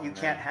out. You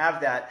can't have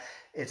that.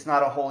 It's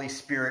not a Holy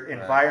Spirit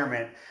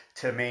environment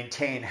to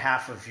maintain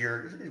half of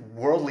your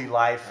worldly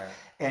life.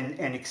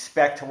 And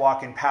expect to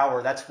walk in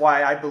power. That's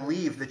why I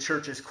believe the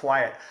church is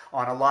quiet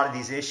on a lot of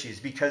these issues,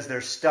 because they're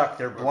stuck,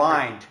 they're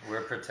blind. We're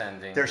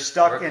pretending. They're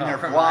stuck and they're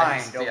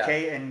blind,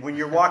 okay? Yeah. And when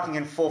you're walking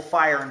in full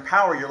fire and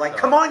power, you're like,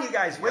 come on, you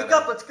guys, wake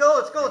up, let's go,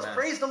 let's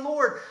praise the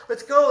Lord,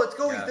 let's go,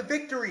 He's the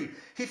victory.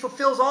 He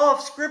fulfills all of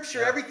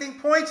Scripture, everything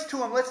points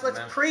to Him, let's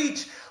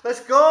preach, let's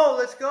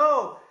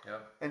go.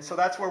 Yep. And so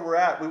that's where we're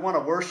at. We want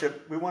to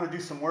worship, we want to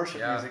do some worship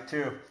music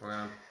too.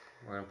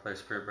 We're going to play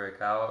Spirit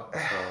Breakout, so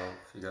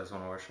if you guys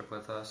want to worship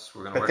with us,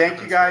 we're going to worship. But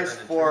thank you guys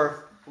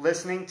for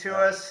listening to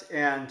us,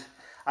 and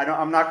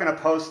I'm not going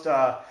to post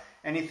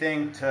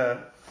anything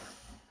to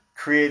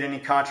create any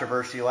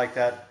controversy like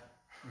that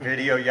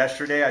video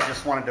yesterday. I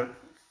just wanted to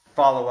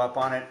follow up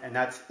on it, and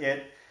that's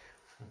it.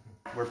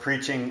 We're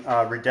preaching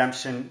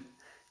redemption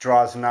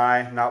draws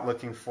nigh, not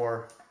looking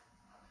for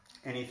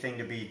anything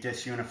to be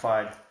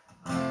disunified.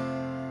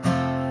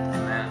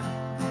 Amen.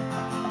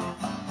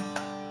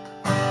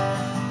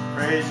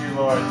 Praise you,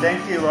 Lord.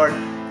 Thank you, Lord.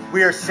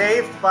 We are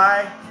saved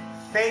by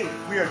faith.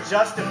 We are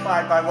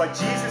justified by what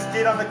Jesus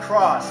did on the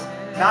cross,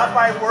 not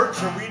by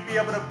works or we'd be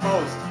able to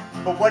boast.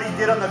 But what he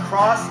did on the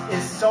cross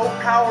is so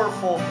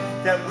powerful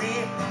that we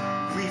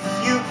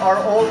refute our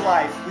old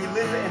life. We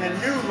live in a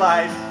new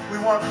life. We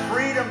want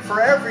freedom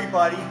for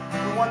everybody.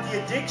 We want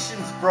the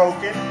addictions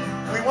broken.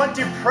 We want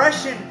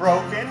depression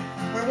broken.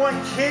 We want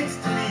kids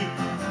to be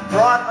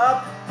brought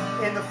up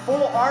in the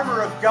full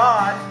armor of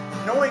God,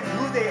 knowing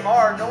who they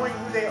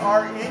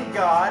are in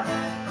God.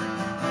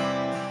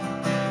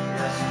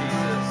 Yes,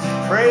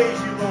 Jesus.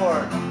 Praise you,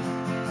 Lord.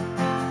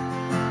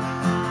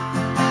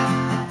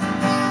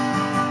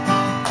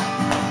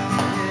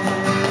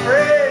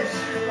 Praise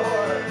you,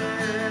 Lord.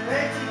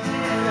 Thank you,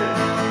 Jesus.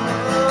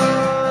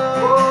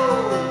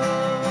 Woo.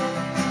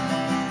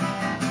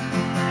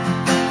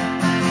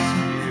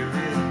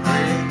 Spirit,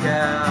 break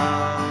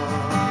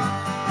out.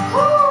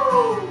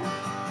 Woo.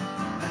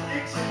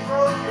 Addiction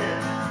broken.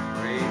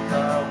 Break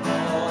our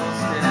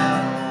walls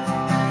down.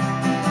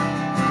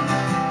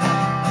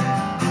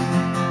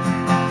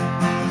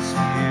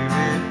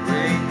 Spirit,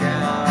 break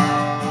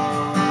out.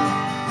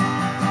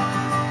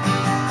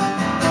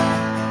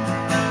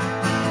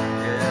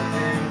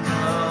 Heaven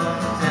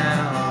come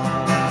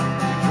down.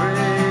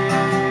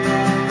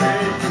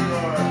 Praise you,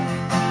 Lord.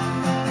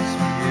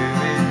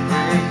 Spirit,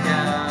 break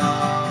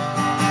out.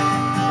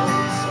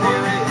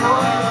 Spirit, Holy,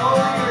 come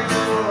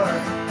holy,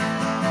 Lord.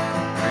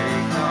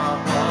 break our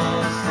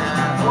walls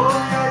down.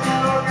 Holy are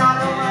you, Lord God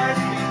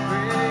Almighty.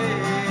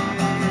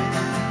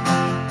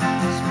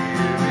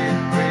 Spirit,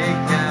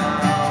 break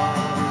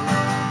out.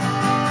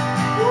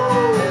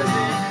 Woo.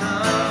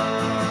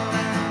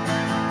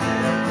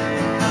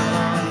 Heaven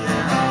come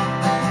down.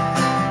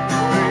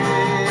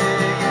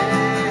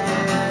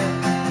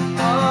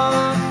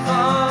 Our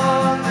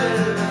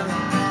Father,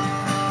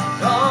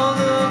 all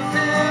of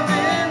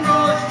heaven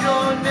roars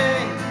your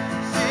name.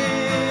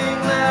 Sing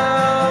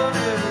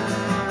louder.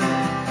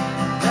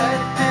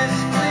 Let this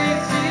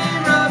place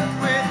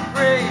erupt with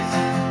praise.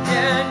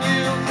 Can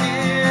you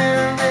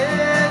hear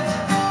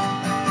it?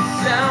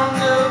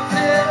 Sound of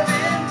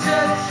heaven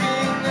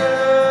touching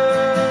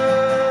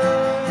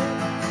earth.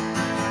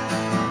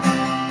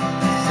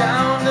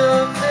 Sound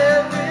of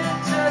heaven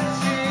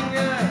touching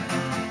earth.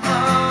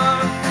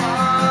 Our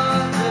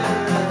Father,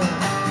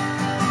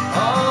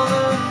 all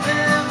of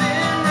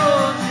heaven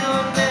roars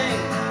your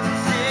name.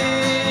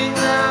 Sing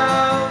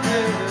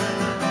louder.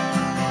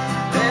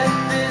 Let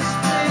this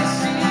place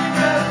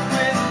erupt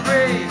with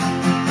praise.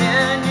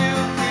 Can you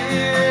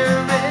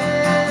hear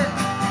it?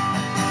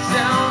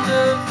 Sound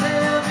of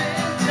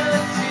heaven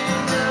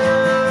touching earth.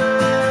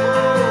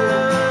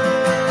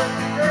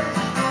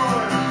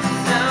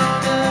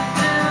 Sound of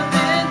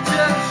heaven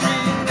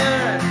touching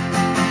earth.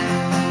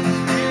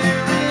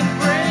 Spirit,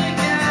 break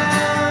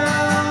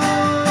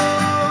out.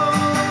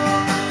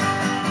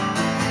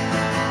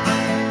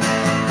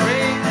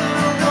 Break the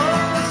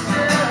walls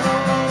down.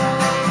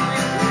 We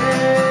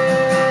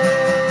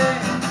pray.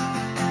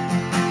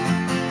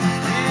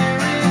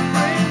 Spirit,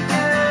 break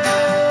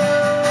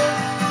out.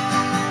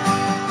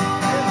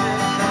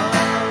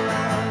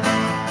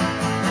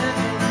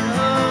 Heaven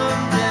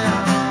come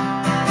down.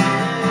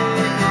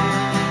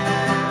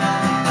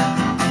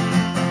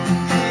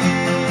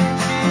 King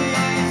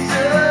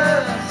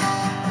Jesus,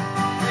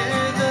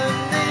 we're the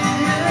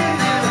name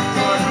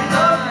lifting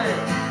high.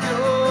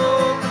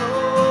 Your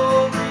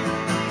glory,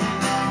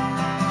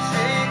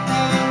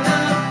 shaking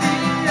up the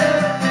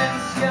earth and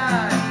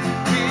sky.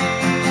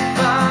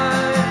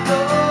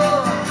 Revival,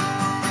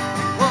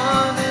 we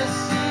wanna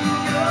see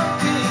your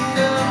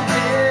kingdom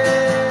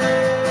here.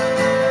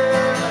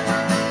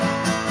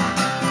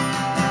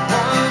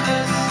 Wanna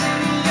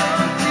see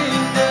your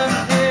kingdom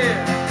here.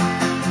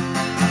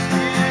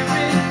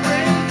 Spirit,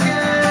 break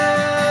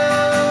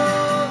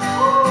out.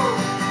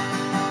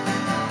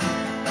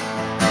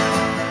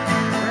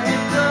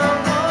 Break the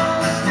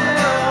walls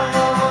down.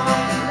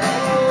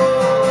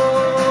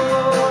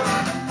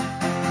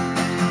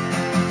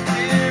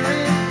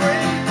 Spirit,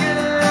 break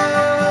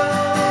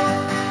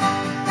out.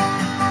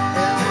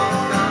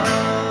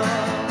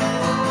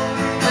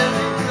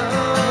 Heaven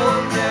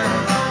come down.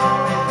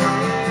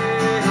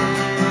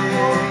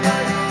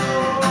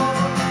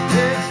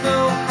 There's no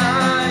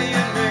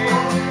higher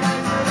name.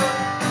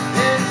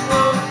 There's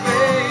no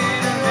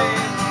greater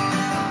name.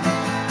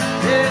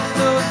 There's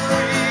no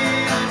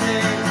sweeter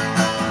name.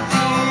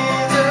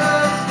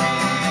 Jesus,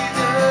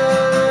 Jesus.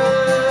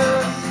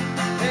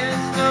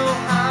 There's no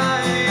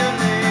higher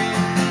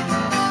name.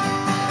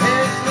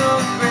 There's no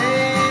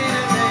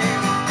greater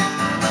name.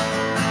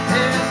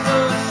 There's no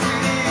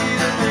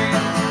sweeter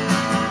name.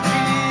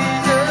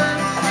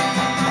 Jesus,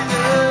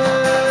 Jesus.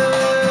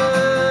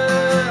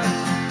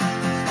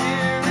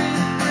 Spirit,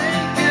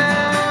 break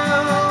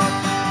out.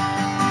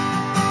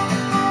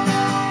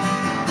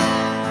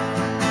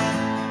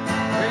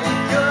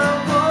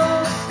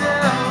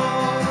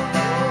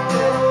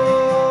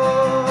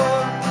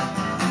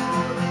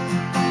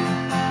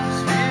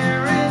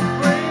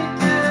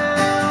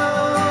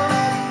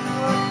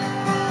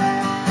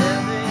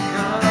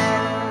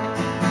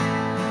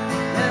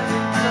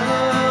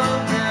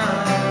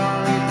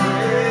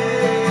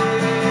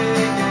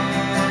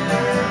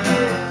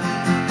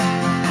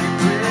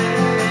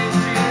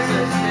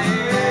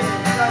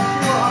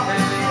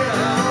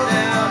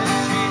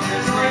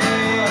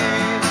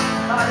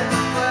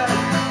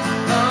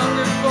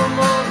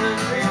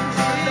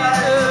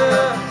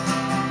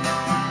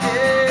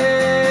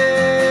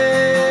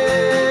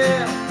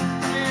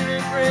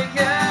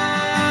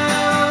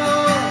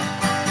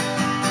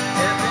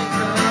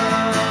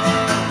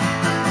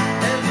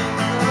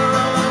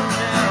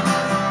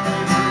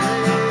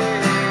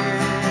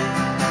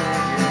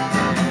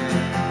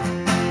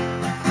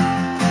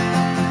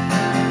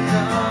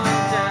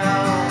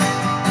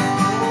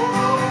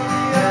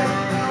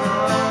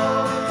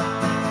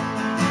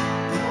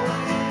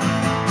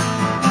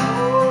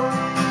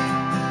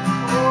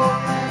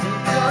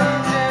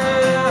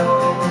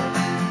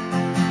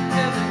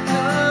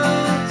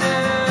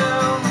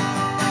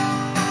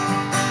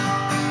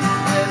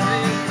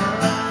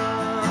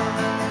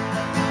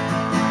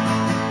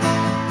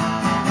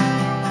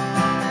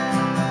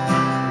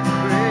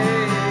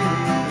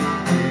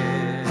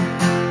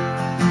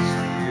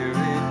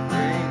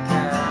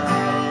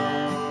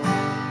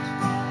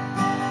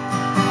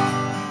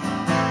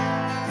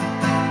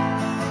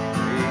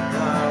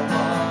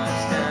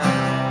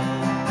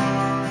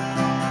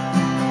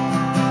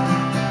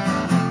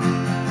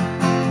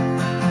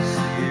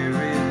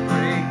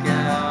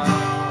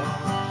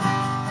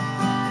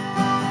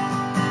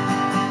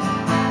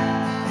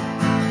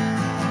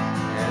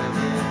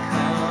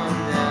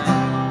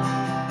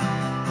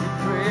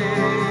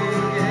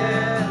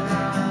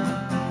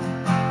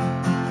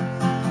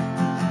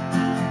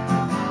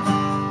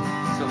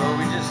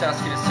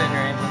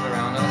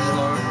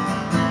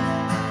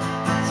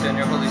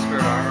 Holy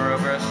Spirit armor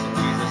over us in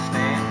Jesus'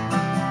 name.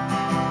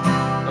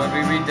 Lord,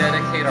 we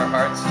rededicate our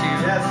hearts to you.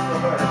 Yes,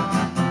 Lord.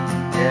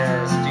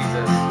 Yes,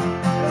 Jesus.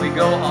 We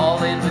go all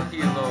in with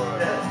you,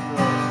 Lord. Yes,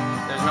 Lord.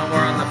 There's no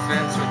more on the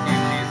fence with you,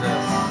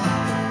 Jesus.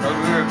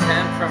 Lord, we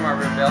repent from our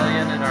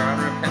rebellion and our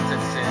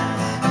unrepentant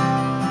sins.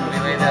 And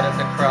we lay that at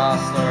the cross,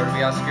 Lord.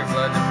 We ask your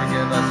blood to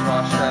forgive us,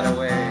 wash that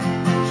away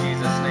in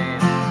Jesus' name.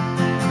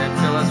 And then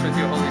fill us with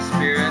your Holy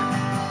Spirit.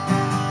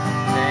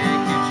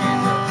 Thank you,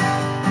 Jesus.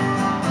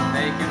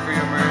 Thank you for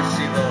your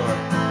mercy, Lord.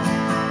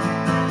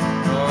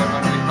 Lord,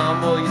 when we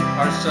humble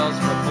ourselves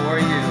before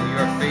you, you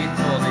are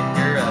faithful to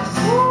hear us.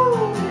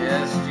 Woo!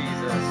 Yes,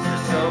 Jesus.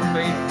 You're so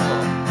faithful.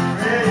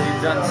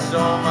 You've done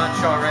so much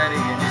already.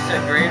 And you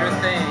said greater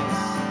things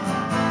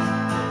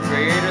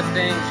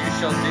you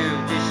shall do.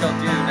 We shall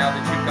do now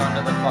that you've gone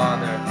to the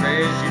Father.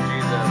 Praise you,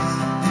 Jesus.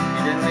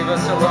 You didn't leave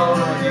us alone,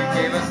 Lord. You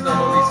gave us the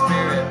Holy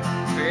Spirit.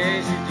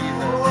 Praise you,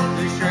 Jesus.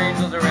 Loose your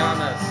angels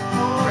around us,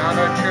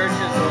 around our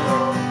churches,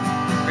 Lord.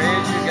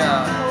 Praise you,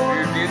 God.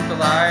 We rebuke the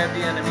lie of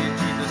the enemy in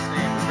Jesus'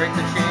 name. We break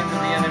the chains of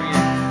the enemy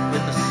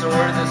with the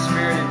sword of the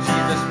Spirit in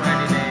Jesus'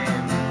 mighty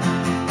name.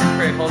 We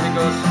pray Holy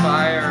Ghost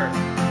fire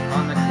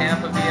on the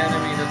camp of the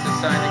enemy that's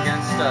assigned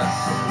against us.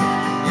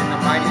 In the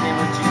mighty name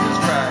of Jesus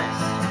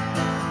Christ.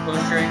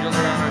 Post your angels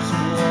around our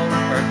school,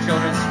 our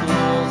children's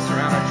schools,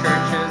 around our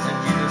churches, in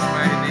Jesus'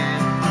 mighty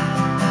name.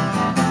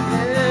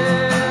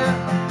 Yeah.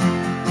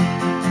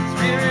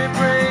 Spirit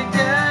break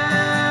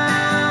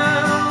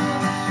down.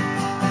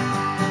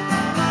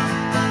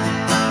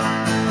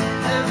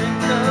 Heaven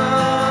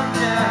come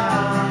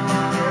down.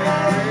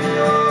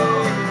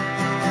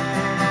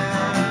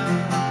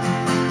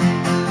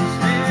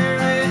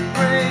 Spirit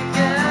break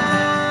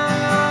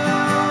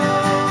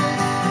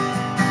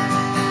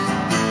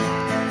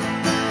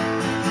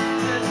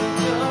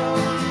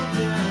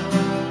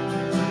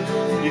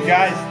You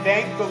guys,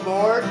 thank the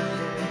Lord.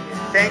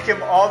 Thank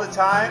Him all the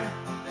time,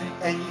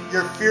 and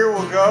your fear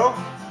will go.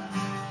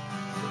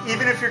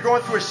 Even if you're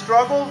going through a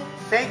struggle,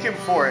 thank Him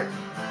for it,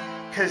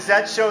 because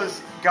that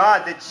shows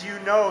God that you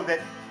know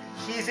that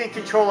He's in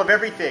control of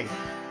everything.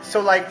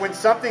 So like when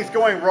something's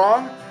going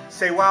wrong,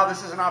 say, wow,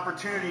 this is an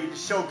opportunity to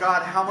show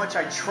God how much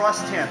I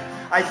trust Him.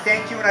 I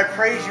thank you and I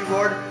praise you,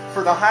 Lord,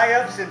 for the high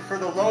ups and for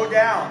the low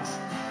downs.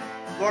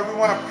 Lord, we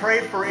want to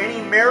pray for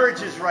any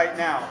marriages right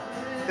now,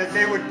 that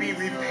they would be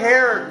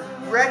repaired,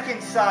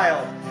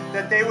 reconciled,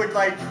 that they would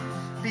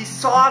be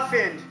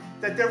softened,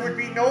 that there would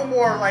be no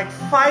more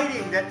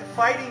fighting, that the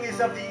fighting is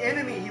of the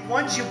enemy. He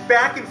wants you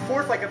back and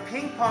forth like a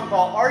ping pong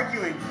ball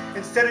arguing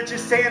instead of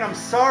just saying, I'm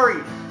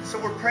sorry. So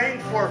we're praying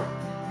for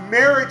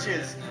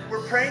marriages.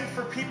 We're praying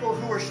for people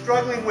who are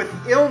struggling with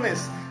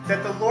illness,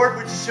 that the Lord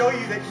would show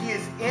you that He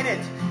is in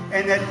it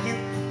and that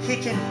He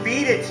can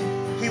beat it.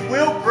 He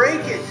will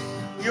break it.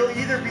 You'll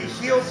either be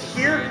healed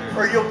here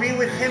or you'll be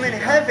with Him in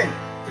heaven.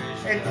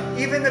 And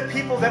even the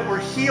people that were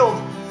healed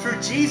through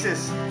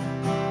Jesus,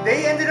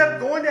 they ended up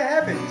going to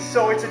heaven.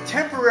 So it's a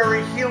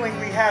temporary healing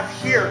we have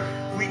here.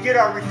 We get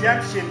our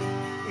redemption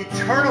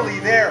eternally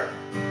there.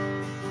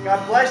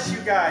 God bless you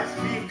guys.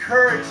 Be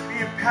encouraged. Be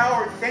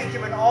empowered. Thank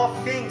Him in all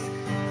things.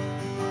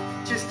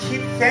 Just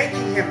keep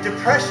thanking Him.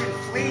 Depression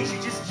flees.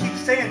 You just keep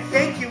saying,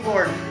 thank you,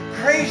 Lord.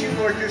 Praise you,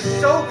 Lord. You're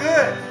so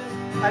good.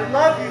 I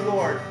love you,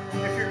 Lord.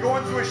 If you're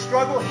going through a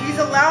struggle, He's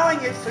allowing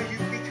it so you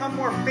become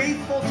more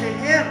faithful to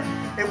Him.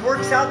 It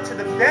works out to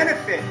the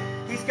benefit.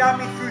 He's got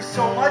me through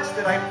so much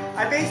that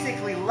I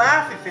basically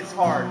laugh if it's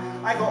hard.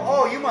 I go,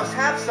 oh, you must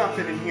have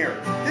something in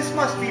here. This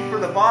must be for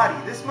the body.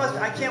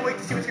 I can't wait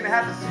to see what's going to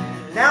happen.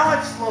 Now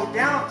I've slowed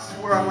down to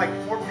where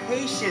I'm more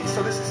patient.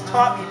 So this has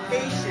taught me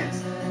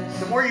patience.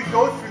 The more you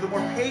go through, the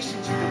more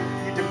patience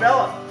you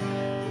develop.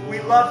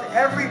 We love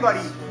everybody.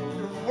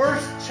 The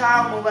worst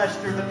child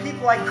molester, the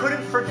people I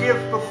couldn't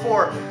forgive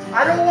before.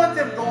 I don't want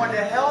them going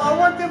to hell. I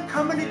want them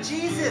coming to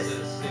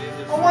Jesus.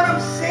 I want them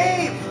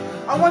saved.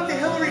 I want the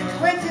Hillary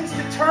Clintons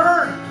to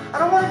turn. I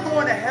don't want them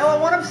going to hell. I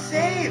want them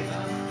saved.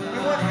 We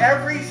want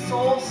every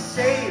soul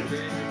saved.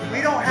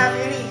 We don't have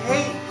any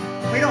hate.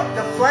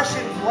 The flesh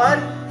and blood,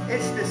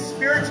 it's the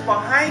spirits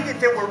behind it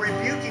that we're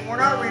rebuking. We're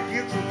not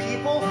rebuking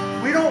people.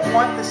 We don't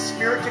want the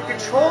spirit to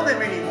control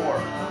them anymore.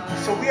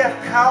 So we have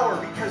power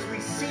because we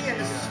see in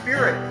the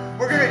spirit.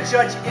 We're going to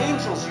judge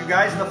angels, you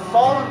guys, the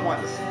fallen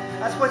ones.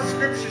 That's what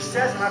Scripture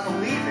says, and I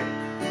believe it.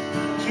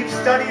 Keep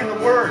studying the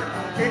Word.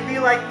 It'd be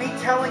like me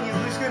telling you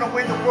who's going to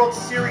win the World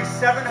Series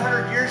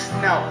 700 years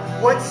from now,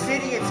 what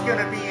city it's going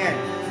to be in,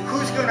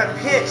 who's going to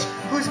pitch,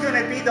 who's going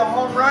to be the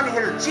home run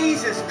hitter.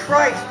 Jesus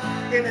Christ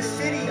in the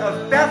city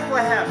of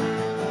Bethlehem,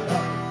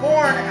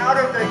 born out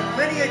of the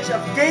lineage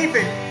of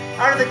David,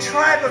 out of the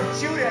tribe of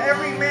Judah.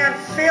 Every man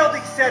failed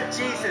except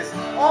Jesus.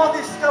 All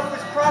this stuff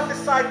was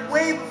prophesied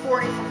way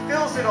before, and He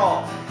fulfills it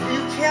all. You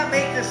can't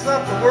make this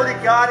up. The Word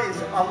of God is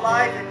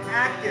alive and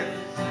active.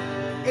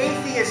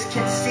 Atheists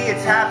can see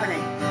it's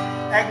happening.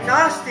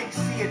 Agnostics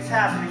see it's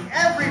happening.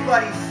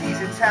 Everybody sees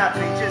it's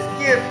happening. Just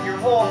give your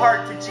whole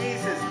heart to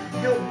Jesus.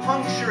 He'll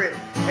puncture it,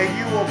 and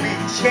you will be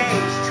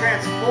changed,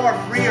 transformed,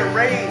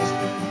 rearranged.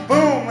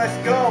 Boom, let's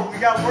go. We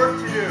got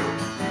work to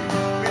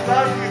do.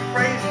 love you.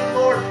 Praise the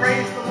Lord,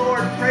 praise the Lord,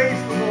 praise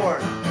the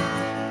Lord.